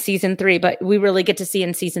in season 3. But we really get to see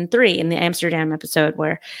in season 3 in the Amsterdam episode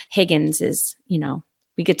where Higgins is,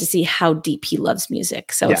 we get to see how deep he loves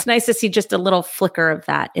music. So it's nice to see just a little flicker of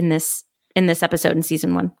that in this episode in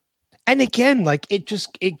season 1. And again, like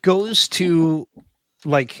it goes to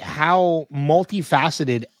like how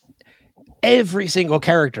multifaceted every single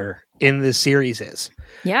character in this series is.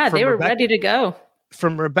 Yeah, they were ready to go.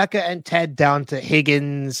 From Rebecca and Ted down to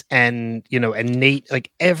Higgins and and Nate, like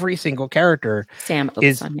every single character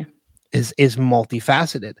is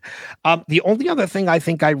multifaceted. The only other thing I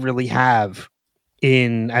think I really have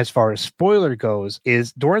in as far as spoiler goes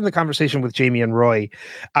is during the conversation with Jamie and Roy,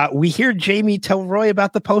 we hear Jamie tell Roy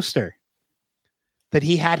about the poster that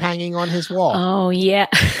he had hanging on his wall. Oh, yeah.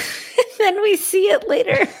 Then we see it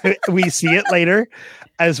later. We see it later,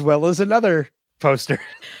 as well as another poster.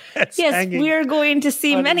 Yes, we're going to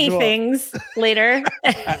see many things later.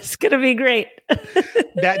 It's going to be great.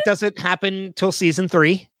 That doesn't happen till season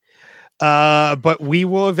 3. But we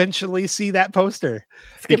will eventually see that poster.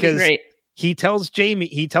 It's going to be great. He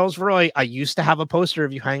tells Roy, I used to have a poster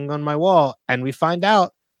of you hanging on my wall. And we find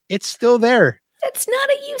out it's still there. It's not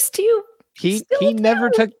a used to. He never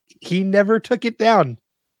took it down,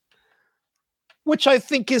 which I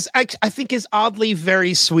think is oddly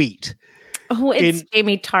very sweet. Oh, it's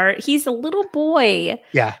Jamie Tart. He's a little boy.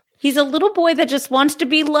 Yeah, he's a little boy that just wants to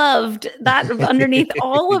be loved. That underneath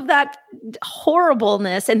all of that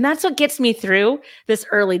horribleness, and that's what gets me through this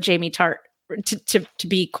early Jamie Tart. To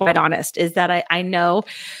be quite honest, is that I know.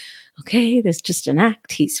 Okay, there's just an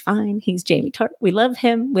act. He's fine. He's Jamie Tart. We love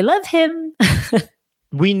him.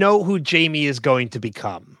 We know who Jamie is going to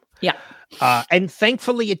become. Yeah. And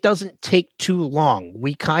thankfully it doesn't take too long.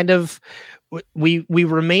 We kind of, we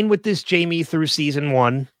remain with this Jamie through season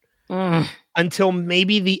 1 until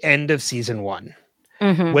maybe the end of season 1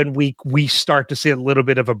 when we start to see a little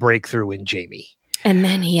bit of a breakthrough in Jamie. And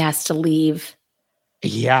then he has to leave.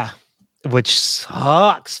 Yeah. Which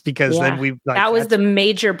sucks because then that was the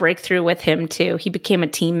major breakthrough with him too. He became a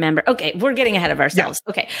team member. Okay, we're getting ahead of ourselves.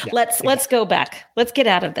 Yeah. Okay, let's go back. Let's get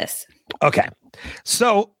out of this. Okay,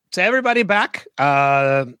 so to everybody back,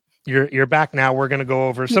 you're back now. We're gonna go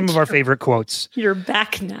over some of our favorite quotes. You're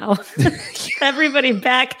back now. Everybody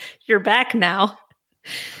back. You're back now.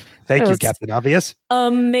 Thank you, Captain Obvious.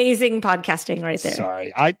 Amazing podcasting right there.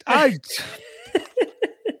 Sorry, I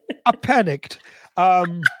panicked.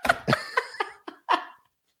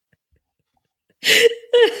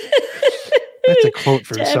 That's a quote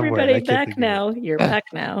from To somewhere. everybody I can't back think of now. You're back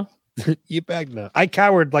now. it. You back now. I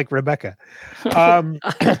cowered like Rebecca.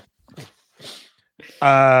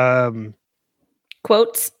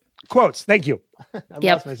 Quotes. Quotes. Thank you. I've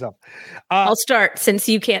Yep. lost myself. I'll start since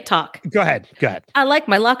you can't talk. Go ahead. Go ahead. I like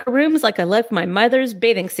my locker rooms like I like my mother's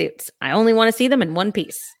bathing suits. I only want to see them in one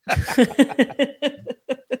piece.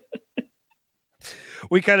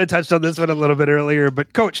 We kind of touched on this one a little bit earlier,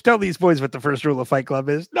 but Coach, tell these boys what the first rule of Fight Club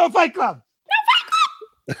is. No Fight Club.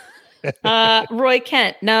 Roy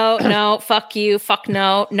Kent. No, fuck you. Fuck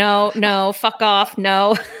no, fuck off.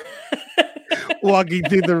 No. Walking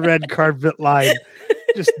through the red carpet line,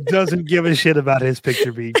 just doesn't give a shit about his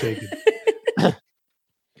picture being taken.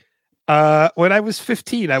 When I was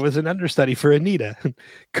 15, I was an understudy for Anita.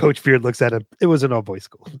 Coach Beard looks at him. It was an all-boys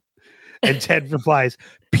school. And Ted replies,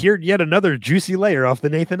 peered yet another juicy layer off the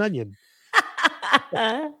Nathan onion.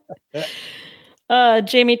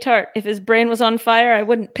 Jamie Tart. If his brain was on fire, I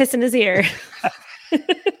wouldn't piss in his ear.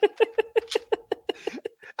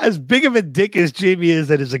 As big of a dick as Jamie is,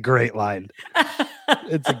 that is a great line.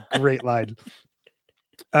 It's a great line.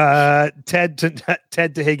 Ted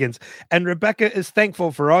to Higgins. And Rebecca is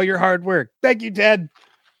thankful for all your hard work. Thank you, Ted.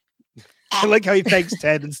 I like how he thanks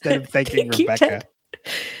Ted instead of thanking Rebecca.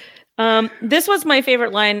 This was my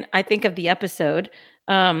favorite line, I think, of the episode.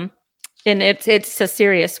 And it's a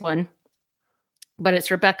serious one. But it's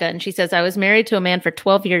Rebecca, and she says, I was married to a man for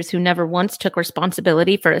 12 years who never once took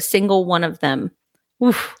responsibility for a single one of them.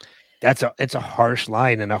 Oof. It's a harsh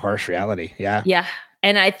line and a harsh reality. Yeah. Yeah.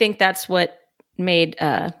 And I think that's what made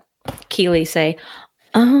Keeley say,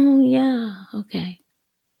 oh, yeah. Okay.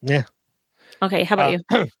 Yeah. Okay. How about you?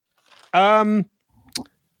 I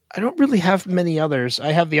don't really have many others.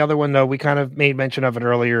 I have the other one, though. We kind of made mention of it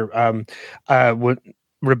earlier. With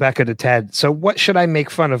Rebecca to Ted. So what should I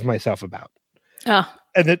make fun of myself about? Oh.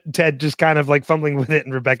 And then Ted just kind of like fumbling with it,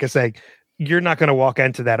 and Rebecca saying, you're not going to walk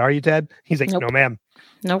into that, are you, Ted? He's like, Nope. no, ma'am.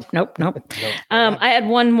 Nope. I had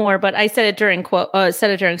one more, but I said it during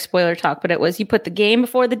spoiler talk, but it was, you put the game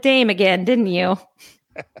before the dame again, didn't you?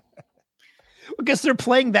 Because they're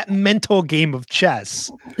playing that mental game of chess.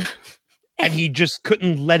 And he just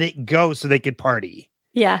couldn't let it go so they could party.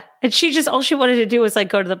 Yeah. And all she wanted to do was like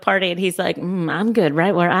go to the party, and he's like, I'm good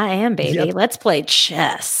right where I am, baby. Yep. Let's play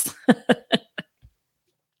chess.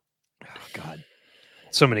 God.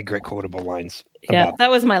 So many great quotable lines. Yeah, that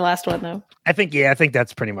was my last one, though. I think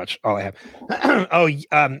that's pretty much all I have.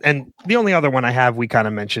 And the only other one I have, we kind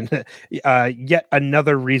of mentioned, yet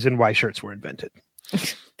another reason why shirts were invented.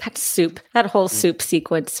 That whole soup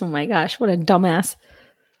sequence. Oh my gosh, what a dumbass.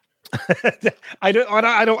 I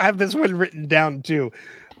don't have this one written down too.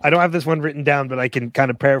 I don't have this one written down, but I can kind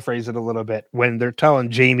of paraphrase it a little bit. When they're telling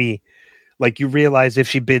Jamie, like, you realize if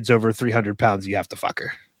she bids over 300 pounds, you have to fuck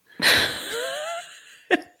her.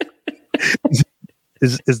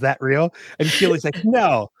 Is that real? And Keely's like,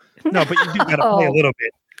 no, but you do got to play a little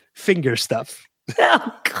bit. Finger stuff.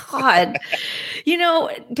 Oh, God.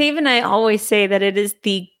 Dave and I always say that it is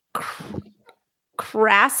the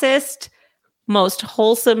crassest, most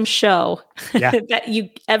wholesome show that you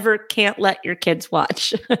ever can't let your kids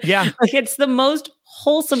watch. Yeah. Like, it's the most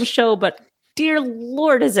wholesome show, but dear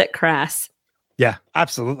Lord, is it crass. Yeah,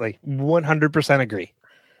 absolutely. 100% agree.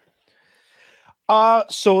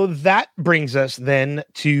 So that brings us then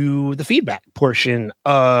to the feedback portion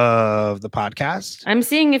of the podcast. I'm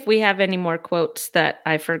seeing if we have any more quotes that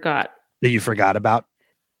I forgot. That you forgot about?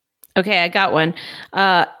 Okay, I got one.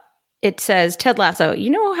 It says, Ted Lasso, you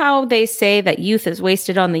know how they say that youth is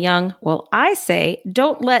wasted on the young? Well, I say,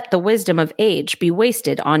 don't let the wisdom of age be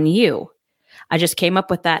wasted on you. I just came up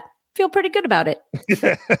with that. Feel pretty good about it.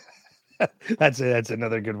 That's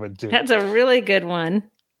another good one, too. That's a really good one.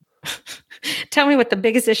 Tell me what the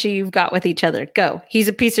biggest issue you've got with each other. Go. He's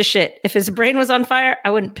a piece of shit. If his brain was on fire,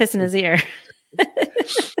 I wouldn't piss in his ear.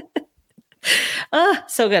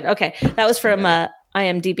 So good. Okay. That was from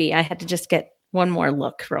IMDb. I had to just get one more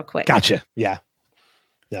look real quick. Gotcha. Yeah.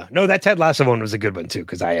 No, that Ted Lasso one was a good one too,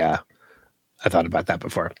 because I thought about that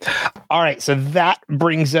before. All right, so that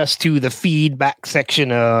brings us to the feedback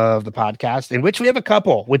section of the podcast, in which we have a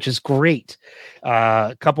couple, which is great.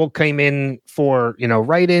 A couple came in for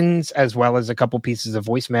write-ins, as well as a couple pieces of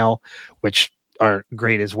voicemail, which are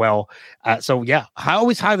great as well. So yeah, I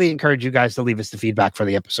always highly encourage you guys to leave us the feedback for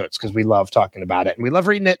the episodes, because we love talking about it and we love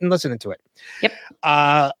reading it and listening to it.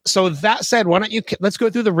 Yep. So that said, why don't you let's go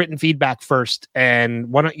through the written feedback first,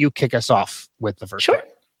 and why don't you kick us off with the first? Sure. One?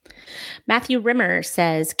 Matthew Rimmer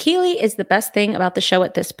says, Keely is the best thing about the show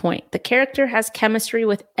at this point. The character has chemistry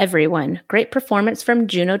with everyone. Great performance from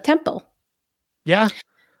Juno Temple. Yeah.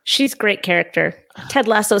 She's great character. Ted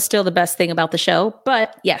Lasso is still the best thing about the show,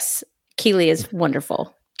 but yes, Keely is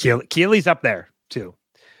wonderful. Keely's up there too.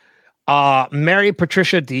 Mary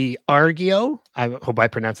Patricia D'Argio, I hope I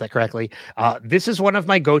pronounced that correctly. This is one of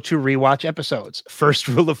my go-to rewatch episodes. First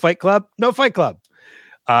rule of Fight Club, no Fight Club.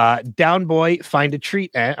 Down boy, find a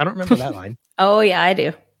treat. I don't remember that line. Oh yeah, I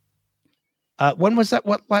do. When was that?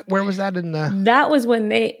 What? Where was that in the? That was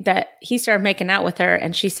when he started making out with her,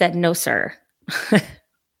 and she said, "No, sir."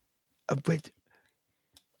 Wait.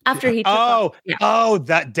 After he took off. Yeah.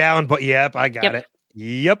 That down, but yep, I got it.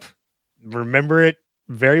 Yep, remember it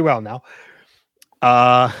very well now.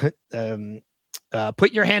 Put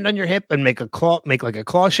your hand on your hip and make like a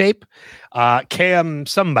claw shape. Cam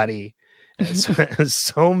somebody.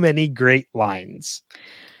 So many great lines.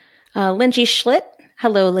 Lindsay Schlitt.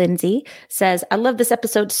 Hello, Lindsay, says, I love this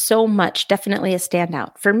episode so much. Definitely a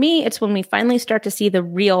standout. For me, it's when we finally start to see the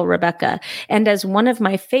real Rebecca. And as one of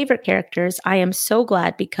my favorite characters, I am so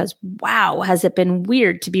glad because, wow, has it been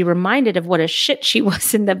weird to be reminded of what a shit she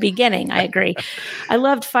was in the beginning. I agree. I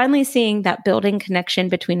loved finally seeing that building connection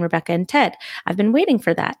between Rebecca and Ted. I've been waiting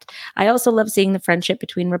for that. I also love seeing the friendship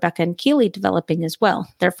between Rebecca and Keely developing as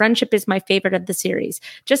well. Their friendship is my favorite of the series.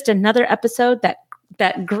 Just another episode that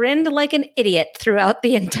grinned like an idiot throughout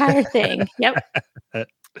the entire thing. Yep.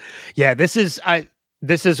 Yeah, this is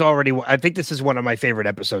already, I think this is one of my favorite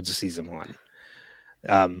episodes of season 1.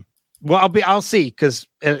 Well, I'll see, because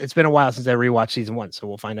it's been a while since I rewatched season 1, so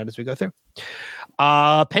we'll find out as we go through.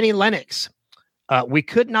 Penny Lennox. We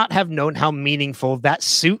could not have known how meaningful that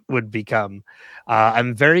suit would become.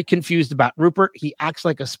 I'm very confused about Rupert. He acts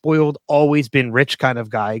like a spoiled, always been rich kind of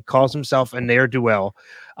guy, calls himself a ne'er-do-well.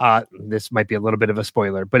 This might be a little bit of a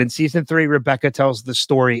spoiler, but in season 3, Rebecca tells the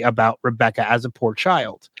story about Rebecca as a poor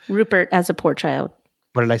child. Rupert as a poor child.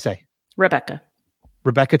 What did I say? Rebecca.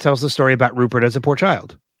 Rebecca tells the story about Rupert as a poor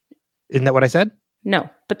child. Isn't that what I said? No,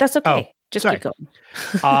 but that's okay. Oh, just sorry. keep going.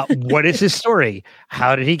 What is his story?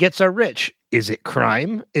 How did he get so rich? Is it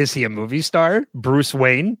crime? Is he a movie star? Bruce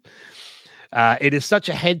Wayne? It is such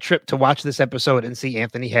a head trip to watch this episode and see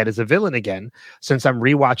Anthony Head as a villain again, since I'm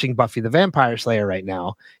rewatching Buffy the Vampire Slayer right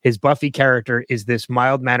now. His Buffy character is this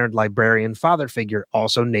mild-mannered librarian father figure,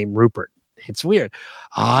 also named Rupert. It's weird.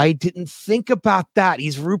 I didn't think about that.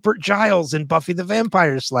 He's Rupert Giles in Buffy the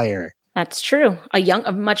Vampire Slayer. That's true.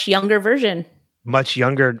 A much younger version. Much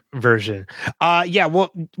younger version. Yeah,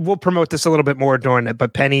 we'll promote this a little bit more during it,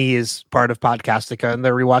 but Penny is part of Podcastica and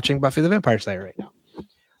they're rewatching Buffy the Vampire Slayer right now.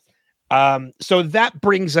 So that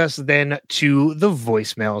brings us then to the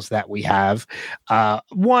voicemails that we have.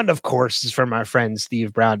 One, of course, is from our friend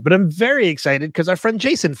Steve Brown, but I'm very excited because our friend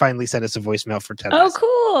Jason finally sent us a voicemail for Ted Lasso.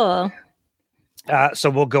 Oh, cool. So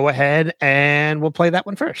we'll go ahead and we'll play that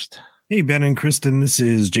one first. Hey, Ben and Kristen, this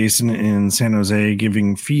is Jason in San Jose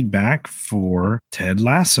giving feedback for Ted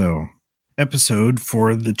Lasso, episode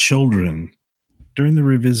for the children. During the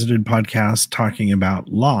Revisited podcast talking about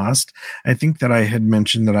Lost, I think that I had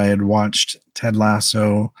mentioned that I had watched Ted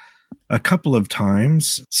Lasso a couple of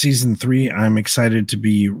times. Season 3, I'm excited to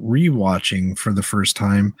be rewatching for the first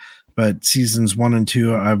time, but seasons 1 and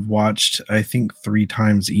 2, I've watched, I think, 3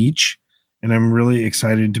 times each, and I'm really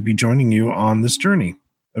excited to be joining you on this journey.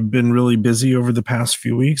 I've been really busy over the past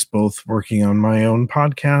few weeks, both working on my own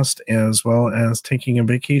podcast as well as taking a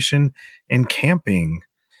vacation and camping.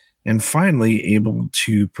 And finally able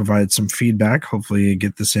to provide some feedback. Hopefully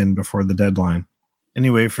get this in before the deadline.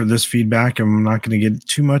 Anyway, for this feedback, I'm not going to get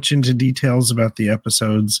too much into details about the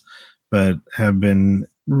episodes, but have been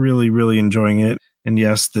really, really enjoying it. And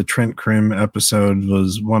yes, the Trent Krim episode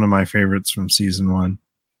was one of my favorites from season 1.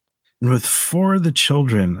 And with For the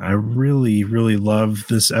Children, I really, really love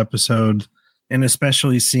this episode, and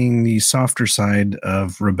especially seeing the softer side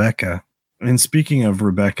of Rebecca. And speaking of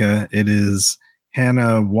Rebecca, it is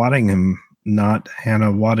Hannah Waddingham, not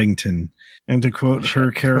Hannah Waddington. And to quote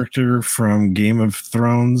her character from Game of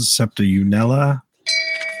Thrones, Septa Unella.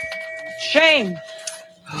 Shame!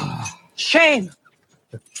 Shame!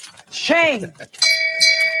 Shame!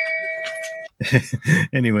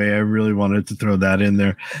 Anyway, I really wanted to throw that in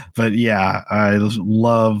there. But yeah, I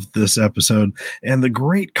love this episode. And the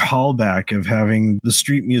great callback of having the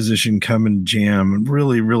street musician come and jam.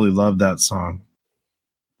 Really, really love that song.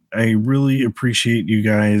 I really appreciate you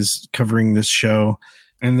guys covering this show.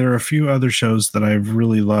 And there are a few other shows that I've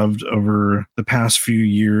really loved over the past few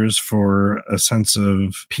years for a sense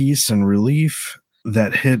of peace and relief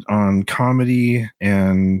that hit on comedy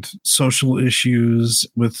and social issues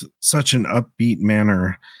with such an upbeat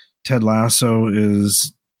manner. Ted Lasso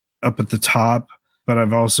is up at the top, but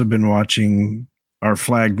I've also been watching Our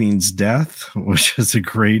Flag Means Death, which is a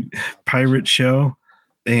great pirate show.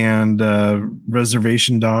 and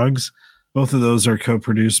Reservation Dogs. Both of those are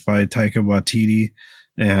co-produced by Taika Waititi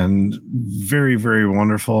and very, very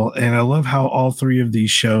wonderful. And I love how all three of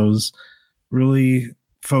these shows really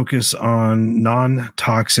focus on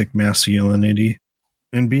non-toxic masculinity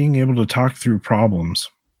and being able to talk through problems.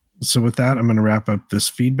 So with that, I'm going to wrap up this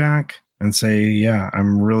feedback and say, yeah,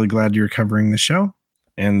 I'm really glad you're covering the show.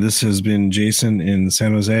 And this has been Jason in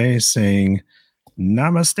San Jose saying,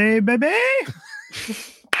 namaste, baby.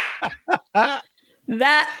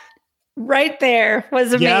 That right there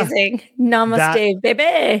was amazing. Namaste,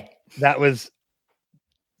 baby. That was,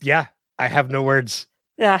 I have no words.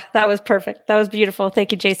 Yeah, that was perfect. That was beautiful.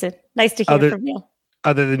 Thank you, Jason. Nice to hear from you.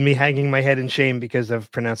 Other than me hanging my head in shame because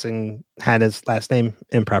of pronouncing Hannah's last name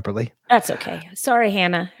improperly. That's okay. Sorry,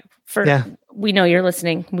 Hannah. We know you're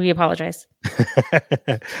listening. We apologize.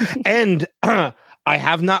 And I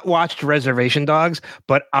have not watched Reservation Dogs,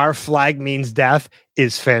 but Our Flag Means Death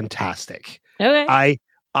is fantastic. Okay.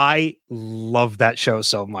 I love that show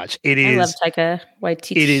so much. I love Taika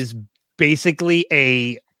Waititi. It is basically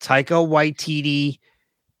a Taika Waititi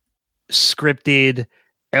scripted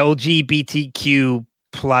LGBTQ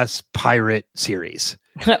plus pirate series.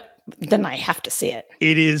 Then I have to see it.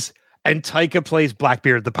 It is, and Taika plays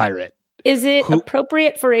Blackbeard the pirate. Is it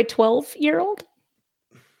appropriate for a 12-year-old?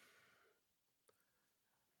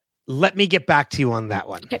 Let me get back to you on that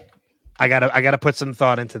one. Okay. I gotta put some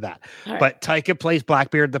thought into that. Right. But Taika plays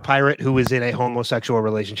Blackbeard the pirate, who is in a homosexual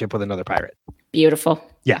relationship with another pirate. Beautiful.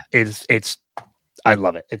 Yeah, it's I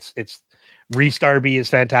love it. It's Reese Darby is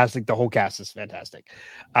fantastic. The whole cast is fantastic.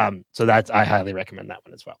 So I highly recommend that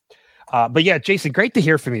one as well. But yeah, Jason, great to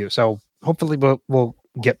hear from you. So hopefully we'll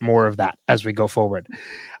get more of that as we go forward.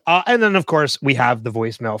 And then of course we have the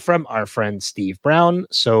voicemail from our friend Steve Brown.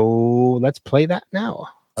 So let's play that now.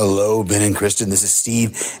 Hello, Ben and Kristen. This is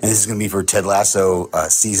Steve, and this is going to be for Ted Lasso,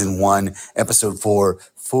 Season 1, Episode 4,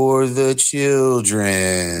 For the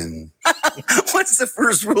Children. What's the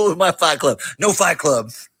first rule of my Fight Club? No Fight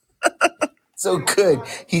Club. So good.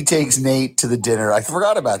 He takes Nate to the dinner. I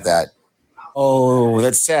forgot about that. Oh,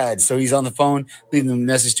 that's sad. So he's on the phone, leaving a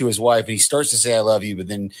message to his wife, and he starts to say, I love you, but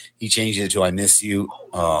then he changes it to, I miss you.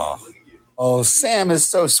 Oh, Sam is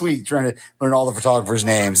so sweet, trying to learn all the photographers'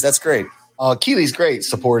 names. That's great. Keely's great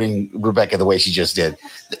supporting Rebecca the way she just did.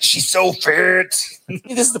 She's so fit.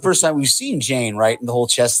 This is the first time we've seen Jane, right? And the whole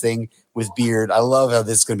chest thing with Beard. I love how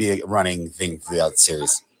this is going to be a running thing throughout the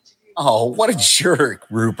series. Oh, what a jerk,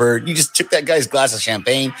 Rupert. You just took that guy's glass of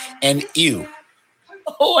champagne and ew.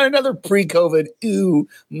 Oh, and another pre-COVID ew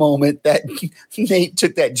moment that Nate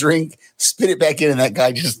took that drink, spit it back in, and that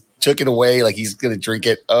guy just took it away like he's going to drink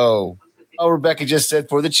it. Oh, Rebecca just said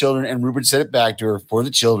for the children, and Rupert said it back to her, for the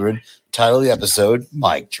children. Title of the episode,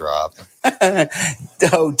 mic drop.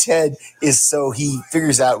 Ted is he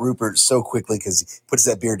figures out Rupert so quickly because he puts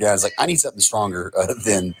that beer down. He's like, I need something stronger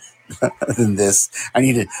than this. I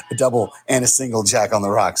need a double and a single Jack on the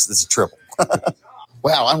Rocks. This is a triple.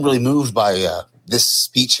 Wow, I'm really moved by this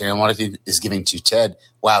speech here and what he is giving to Ted.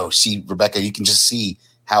 Wow, see, Rebecca, you can just see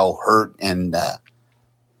how hurt and,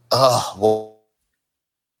 well,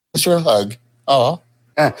 what's your hug? Oh.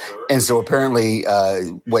 And so apparently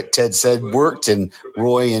what Ted said worked, and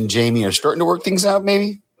Roy and Jamie are starting to work things out,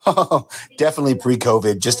 maybe? Oh, definitely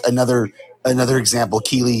pre-COVID. Just another example,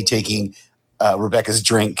 Keely taking Rebecca's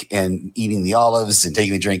drink and eating the olives and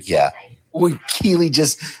taking the drink. Yeah. When Keely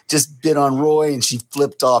just bit on Roy and she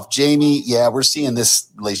flipped off Jamie. Yeah, we're seeing this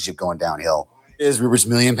relationship going downhill. Is Rupert's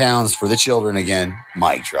 £1,000,000 for the children again.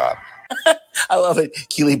 Mic drop. I love it.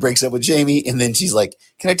 Keely breaks up with Jamie, and then she's like,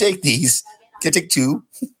 can I take these? Can I take 2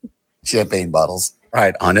 champagne bottles? All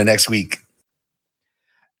right, on to next week.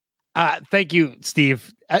 Thank you,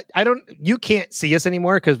 Steve. You can't see us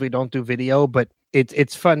anymore because we don't do video, but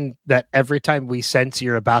it's fun that every time we sense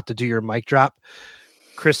you're about to do your mic drop,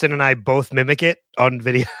 Kristen and I both mimic it on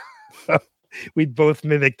video. We both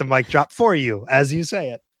mimic the mic drop for you as you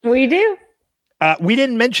say it. We do. We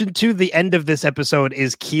didn't mention too, the end of this episode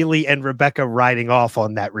is Keely and Rebecca riding off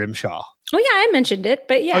on that Rimshaw. Oh yeah, I mentioned it,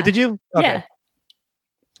 but yeah. Oh, did you? Okay. Yeah.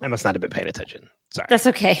 I must not have been paying attention. Sorry. That's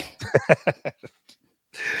okay.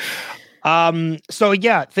 So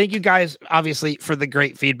yeah, thank you guys obviously for the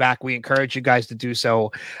great feedback. We encourage you guys to do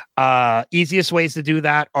so. Easiest ways to do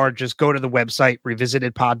that are just go to the website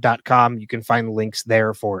revisitedpod.com. You can find links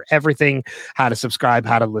there for everything, how to subscribe,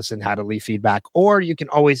 how to listen, how to leave feedback, or you can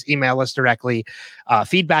always email us directly,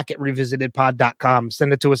 feedback@revisitedpod.com.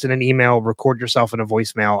 Send it to us in an email, record yourself in a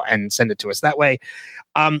voicemail and send it to us that way.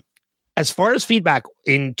 As far as feedback,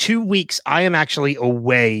 in 2 weeks, I am actually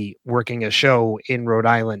away working a show in Rhode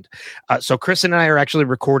Island. So Kristen and I are actually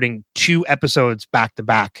recording 2 episodes back to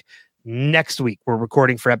back. Next week, we're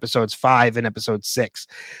recording for episodes 5 and episode 6.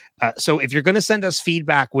 So if you're going to send us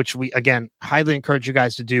feedback, which we, again, highly encourage you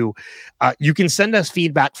guys to do, you can send us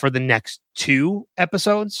feedback for the next 2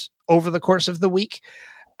 episodes over the course of the week.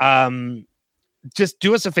 Just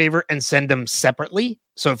do us a favor and send them separately.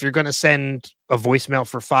 So if you're going to send a voicemail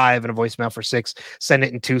for 5 and a voicemail for 6, send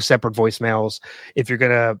it in 2 separate voicemails. If you're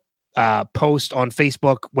going to post on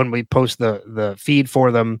Facebook when we post the feed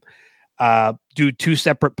for them, do 2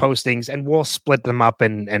 separate postings, and we'll split them up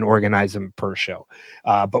and organize them per show.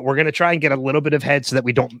 But we're going to try and get a little bit ahead so that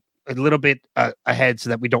we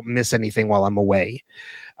don't miss anything while I'm away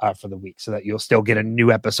for the week, so that you'll still get a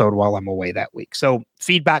new episode while I'm away that week. So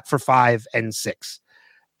feedback for 5 and 6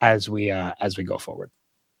 as we go forward.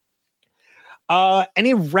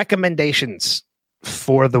 Any recommendations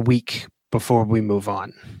for the week before we move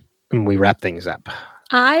on and we wrap things up?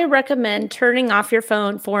 I recommend turning off your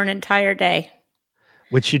phone for an entire day.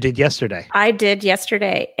 Which you did yesterday. I did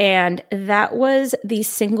yesterday. And that was the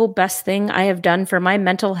single best thing I have done for my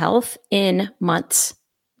mental health in months.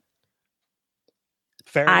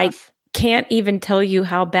 Fair enough. I can't even tell you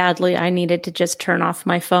how badly I needed to just turn off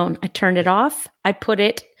my phone. I turned it off. I put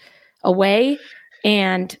it away,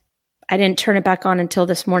 and I didn't turn it back on until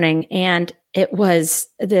this morning. And it was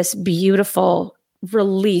this beautiful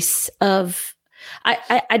release of,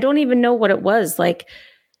 I don't even know what it was. Like,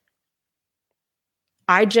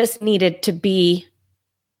 I just needed to be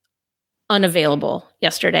unavailable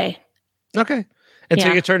yesterday. Okay. And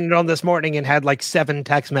so you turned it on this morning and had like 7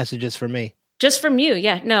 text messages from me. Just from you.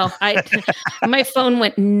 Yeah. No, my phone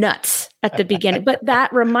went nuts at the beginning, but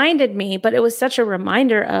that reminded me, but it was such a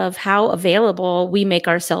reminder of how available we make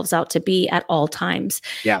ourselves out to be at all times.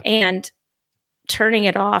 Yeah. And turning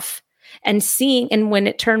it off and seeing, and when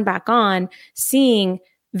it turned back on, seeing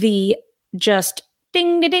the just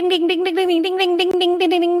ding, ding, ding, ding, ding, ding, ding, ding, ding, ding, ding, ding,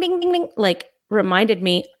 ding, ding, ding, ding, like reminded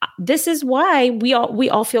me, this is why we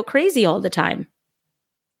all feel crazy all the time.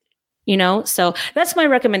 You know, so that's my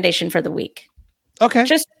recommendation for the week. Okay.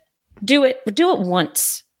 Just do it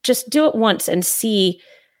once. Just do it once and see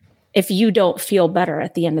if you don't feel better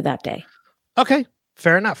at the end of that day. Okay.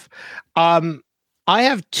 Fair enough. I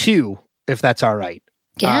have 2, if that's all right.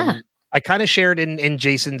 Yeah. I kind of shared in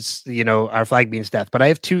Jason's, our Flag Beans death, but I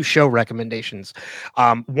have 2 show recommendations.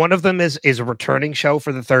 One of them is a returning show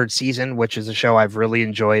for the 3rd season, which is a show I've really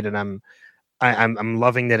enjoyed, and I'm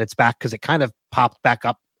loving that it's back because it kind of popped back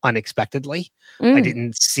up unexpectedly. I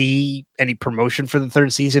didn't see any promotion for the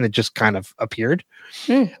 3rd season. It just kind of appeared.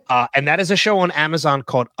 And that is a show on Amazon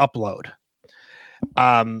called Upload.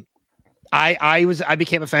 I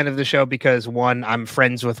became a fan of the show because, one, I'm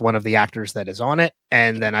friends with one of the actors that is on it,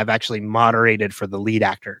 and then I've actually moderated for the lead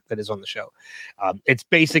actor that is on the show. It's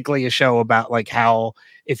basically a show about like how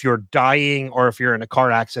if you're dying or if you're in a car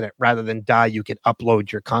accident, rather than die, you can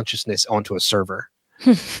upload your consciousness onto a server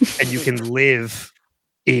and you can live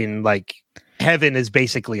in like heaven is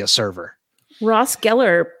basically a server. Ross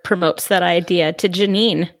Geller promotes that idea to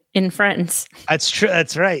Janine in Friends. That's true.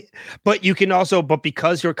 That's right. But you can also, but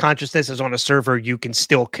because your consciousness is on a server, you can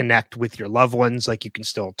still connect with your loved ones. Like you can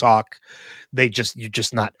still talk. You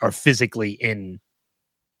just not are physically in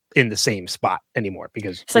the same spot anymore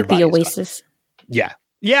because it's like the Oasis. Yeah.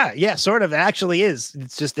 Sort of. It actually is.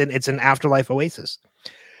 It's just it's an afterlife oasis.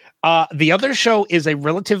 The other show is a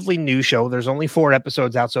relatively new show. There's only 4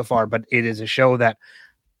 episodes out so far, but it is a show that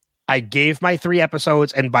I gave my 3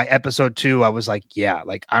 episodes, and by episode 2, I was like, yeah,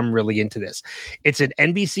 like I'm really into this. It's an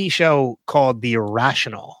NBC show called The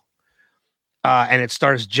Irrational, and it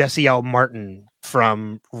stars Jesse L. Martin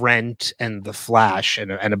from Rent and The Flash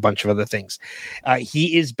and a bunch of other things.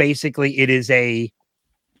 He is basically,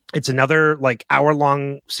 it's another like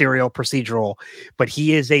hour-long serial procedural, but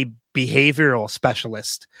he is a behavioral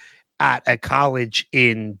specialist at a college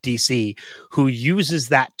in DC who uses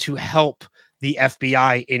that to help the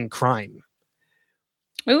FBI in crime.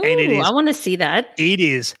 Ooh, I want to see that. It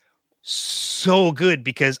is so good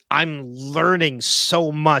because I'm learning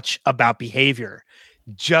so much about behavior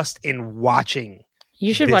just in watching.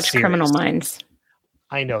 You should watch series. Criminal Minds.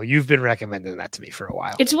 I know you've been recommending that to me for a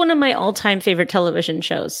while. It's one of my all-time favorite television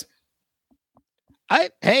shows.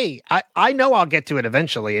 I know I'll get to it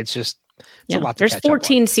eventually. It's just a lot to there's catch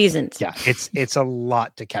 14 up on. seasons. Yeah, it's a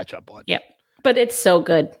lot to catch up on. Yep. But it's so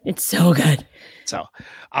good. It's so good. So,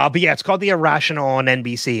 but yeah, it's called The Irrational on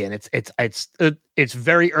NBC, and it's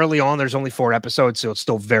very early on. There's only 4 episodes, so it's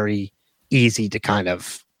still very easy to kind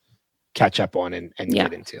of catch up on and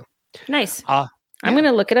get into. Nice. I'm going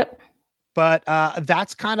to look it up. But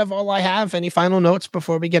that's kind of all I have. Any final notes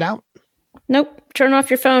before we get out? Nope. Turn off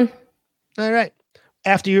your phone. All right.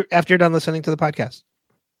 After you're done listening to the podcast,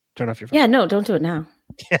 turn off your phone. Yeah, no, don't do it now.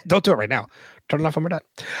 Yeah, don't do it right now. Turn it off when we're done.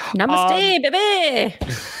 Namaste, baby.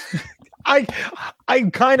 I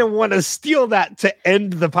kind of want to steal that to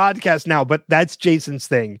end the podcast now, but that's Jason's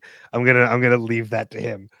thing. I'm gonna leave that to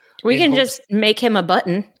him. We can just make him a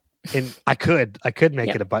button. And I could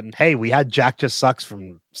make it a button. Hey, we had Jack Just Sucks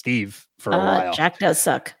from Steve for a while. Jack does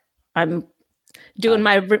suck. I'm doing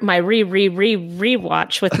my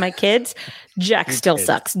rewatch with my kids. Jack still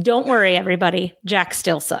sucks. Don't worry, everybody. Jack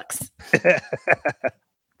still sucks.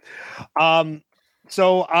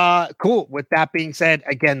 So cool. With that being said,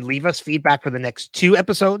 again, leave us feedback for the next 2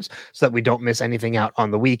 episodes so that we don't miss anything out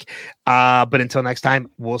on the week. But until next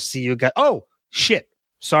time, we'll see you guys. Oh shit.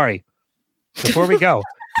 Sorry. Before we go.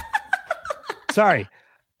 Sorry.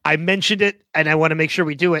 I mentioned it and I want to make sure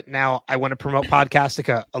we do it. Now I want to promote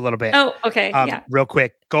Podcastica a little bit. Oh, okay. Yeah. Real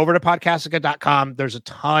quick. Go over to podcastica.com. There's a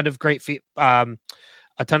ton of great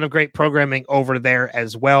programming over there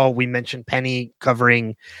as well. We mentioned Penny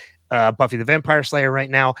covering Buffy the Vampire Slayer right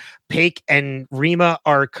now. Paik and Rima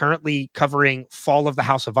are currently covering Fall of the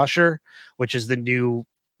House of Usher, which is the new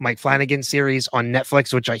Mike Flanagan series on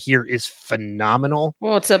Netflix, which I hear is phenomenal.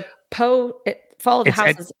 Well, it's a Fall of the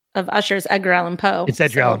House of Usher's Edgar Allan Poe. It's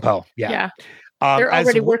Edgar Allan Poe. Yeah. They're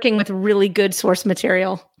already working with really good source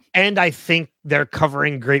material. And I think they're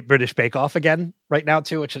covering Great British Bake Off again right now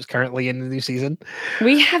too, which is currently in the new season.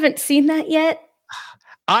 We haven't seen that yet.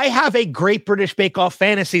 I have a Great British Bake Off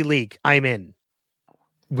fantasy league I'm in,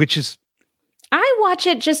 which is... I watch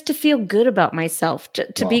it just to feel good about myself,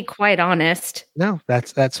 to be quite honest. No,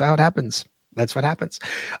 that's how it happens. That's what happens.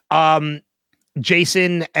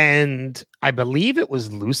 Jason and I believe it was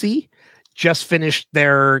Lucy just finished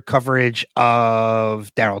their coverage of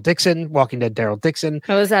Daryl Dixon, Walking Dead Daryl Dixon.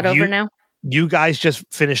 Oh, is that over now? You guys just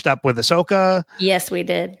finished up with Ahsoka. Yes, we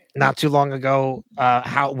did. Not too long ago.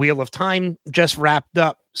 How Wheel of Time just wrapped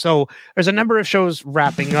up. So there's a number of shows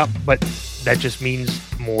wrapping up, but that just means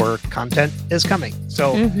more content is coming.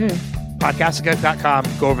 So podcastica.com,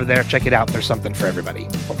 go over there, check it out. There's something for everybody.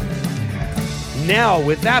 Now,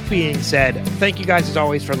 with that being said, thank you guys as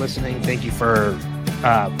always for listening. Thank you for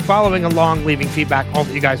following along, leaving feedback, all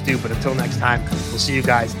that you guys do. But until next time, we'll see you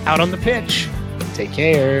guys out on the pitch. Take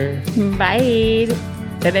care. Bye.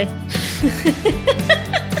 Bye-bye.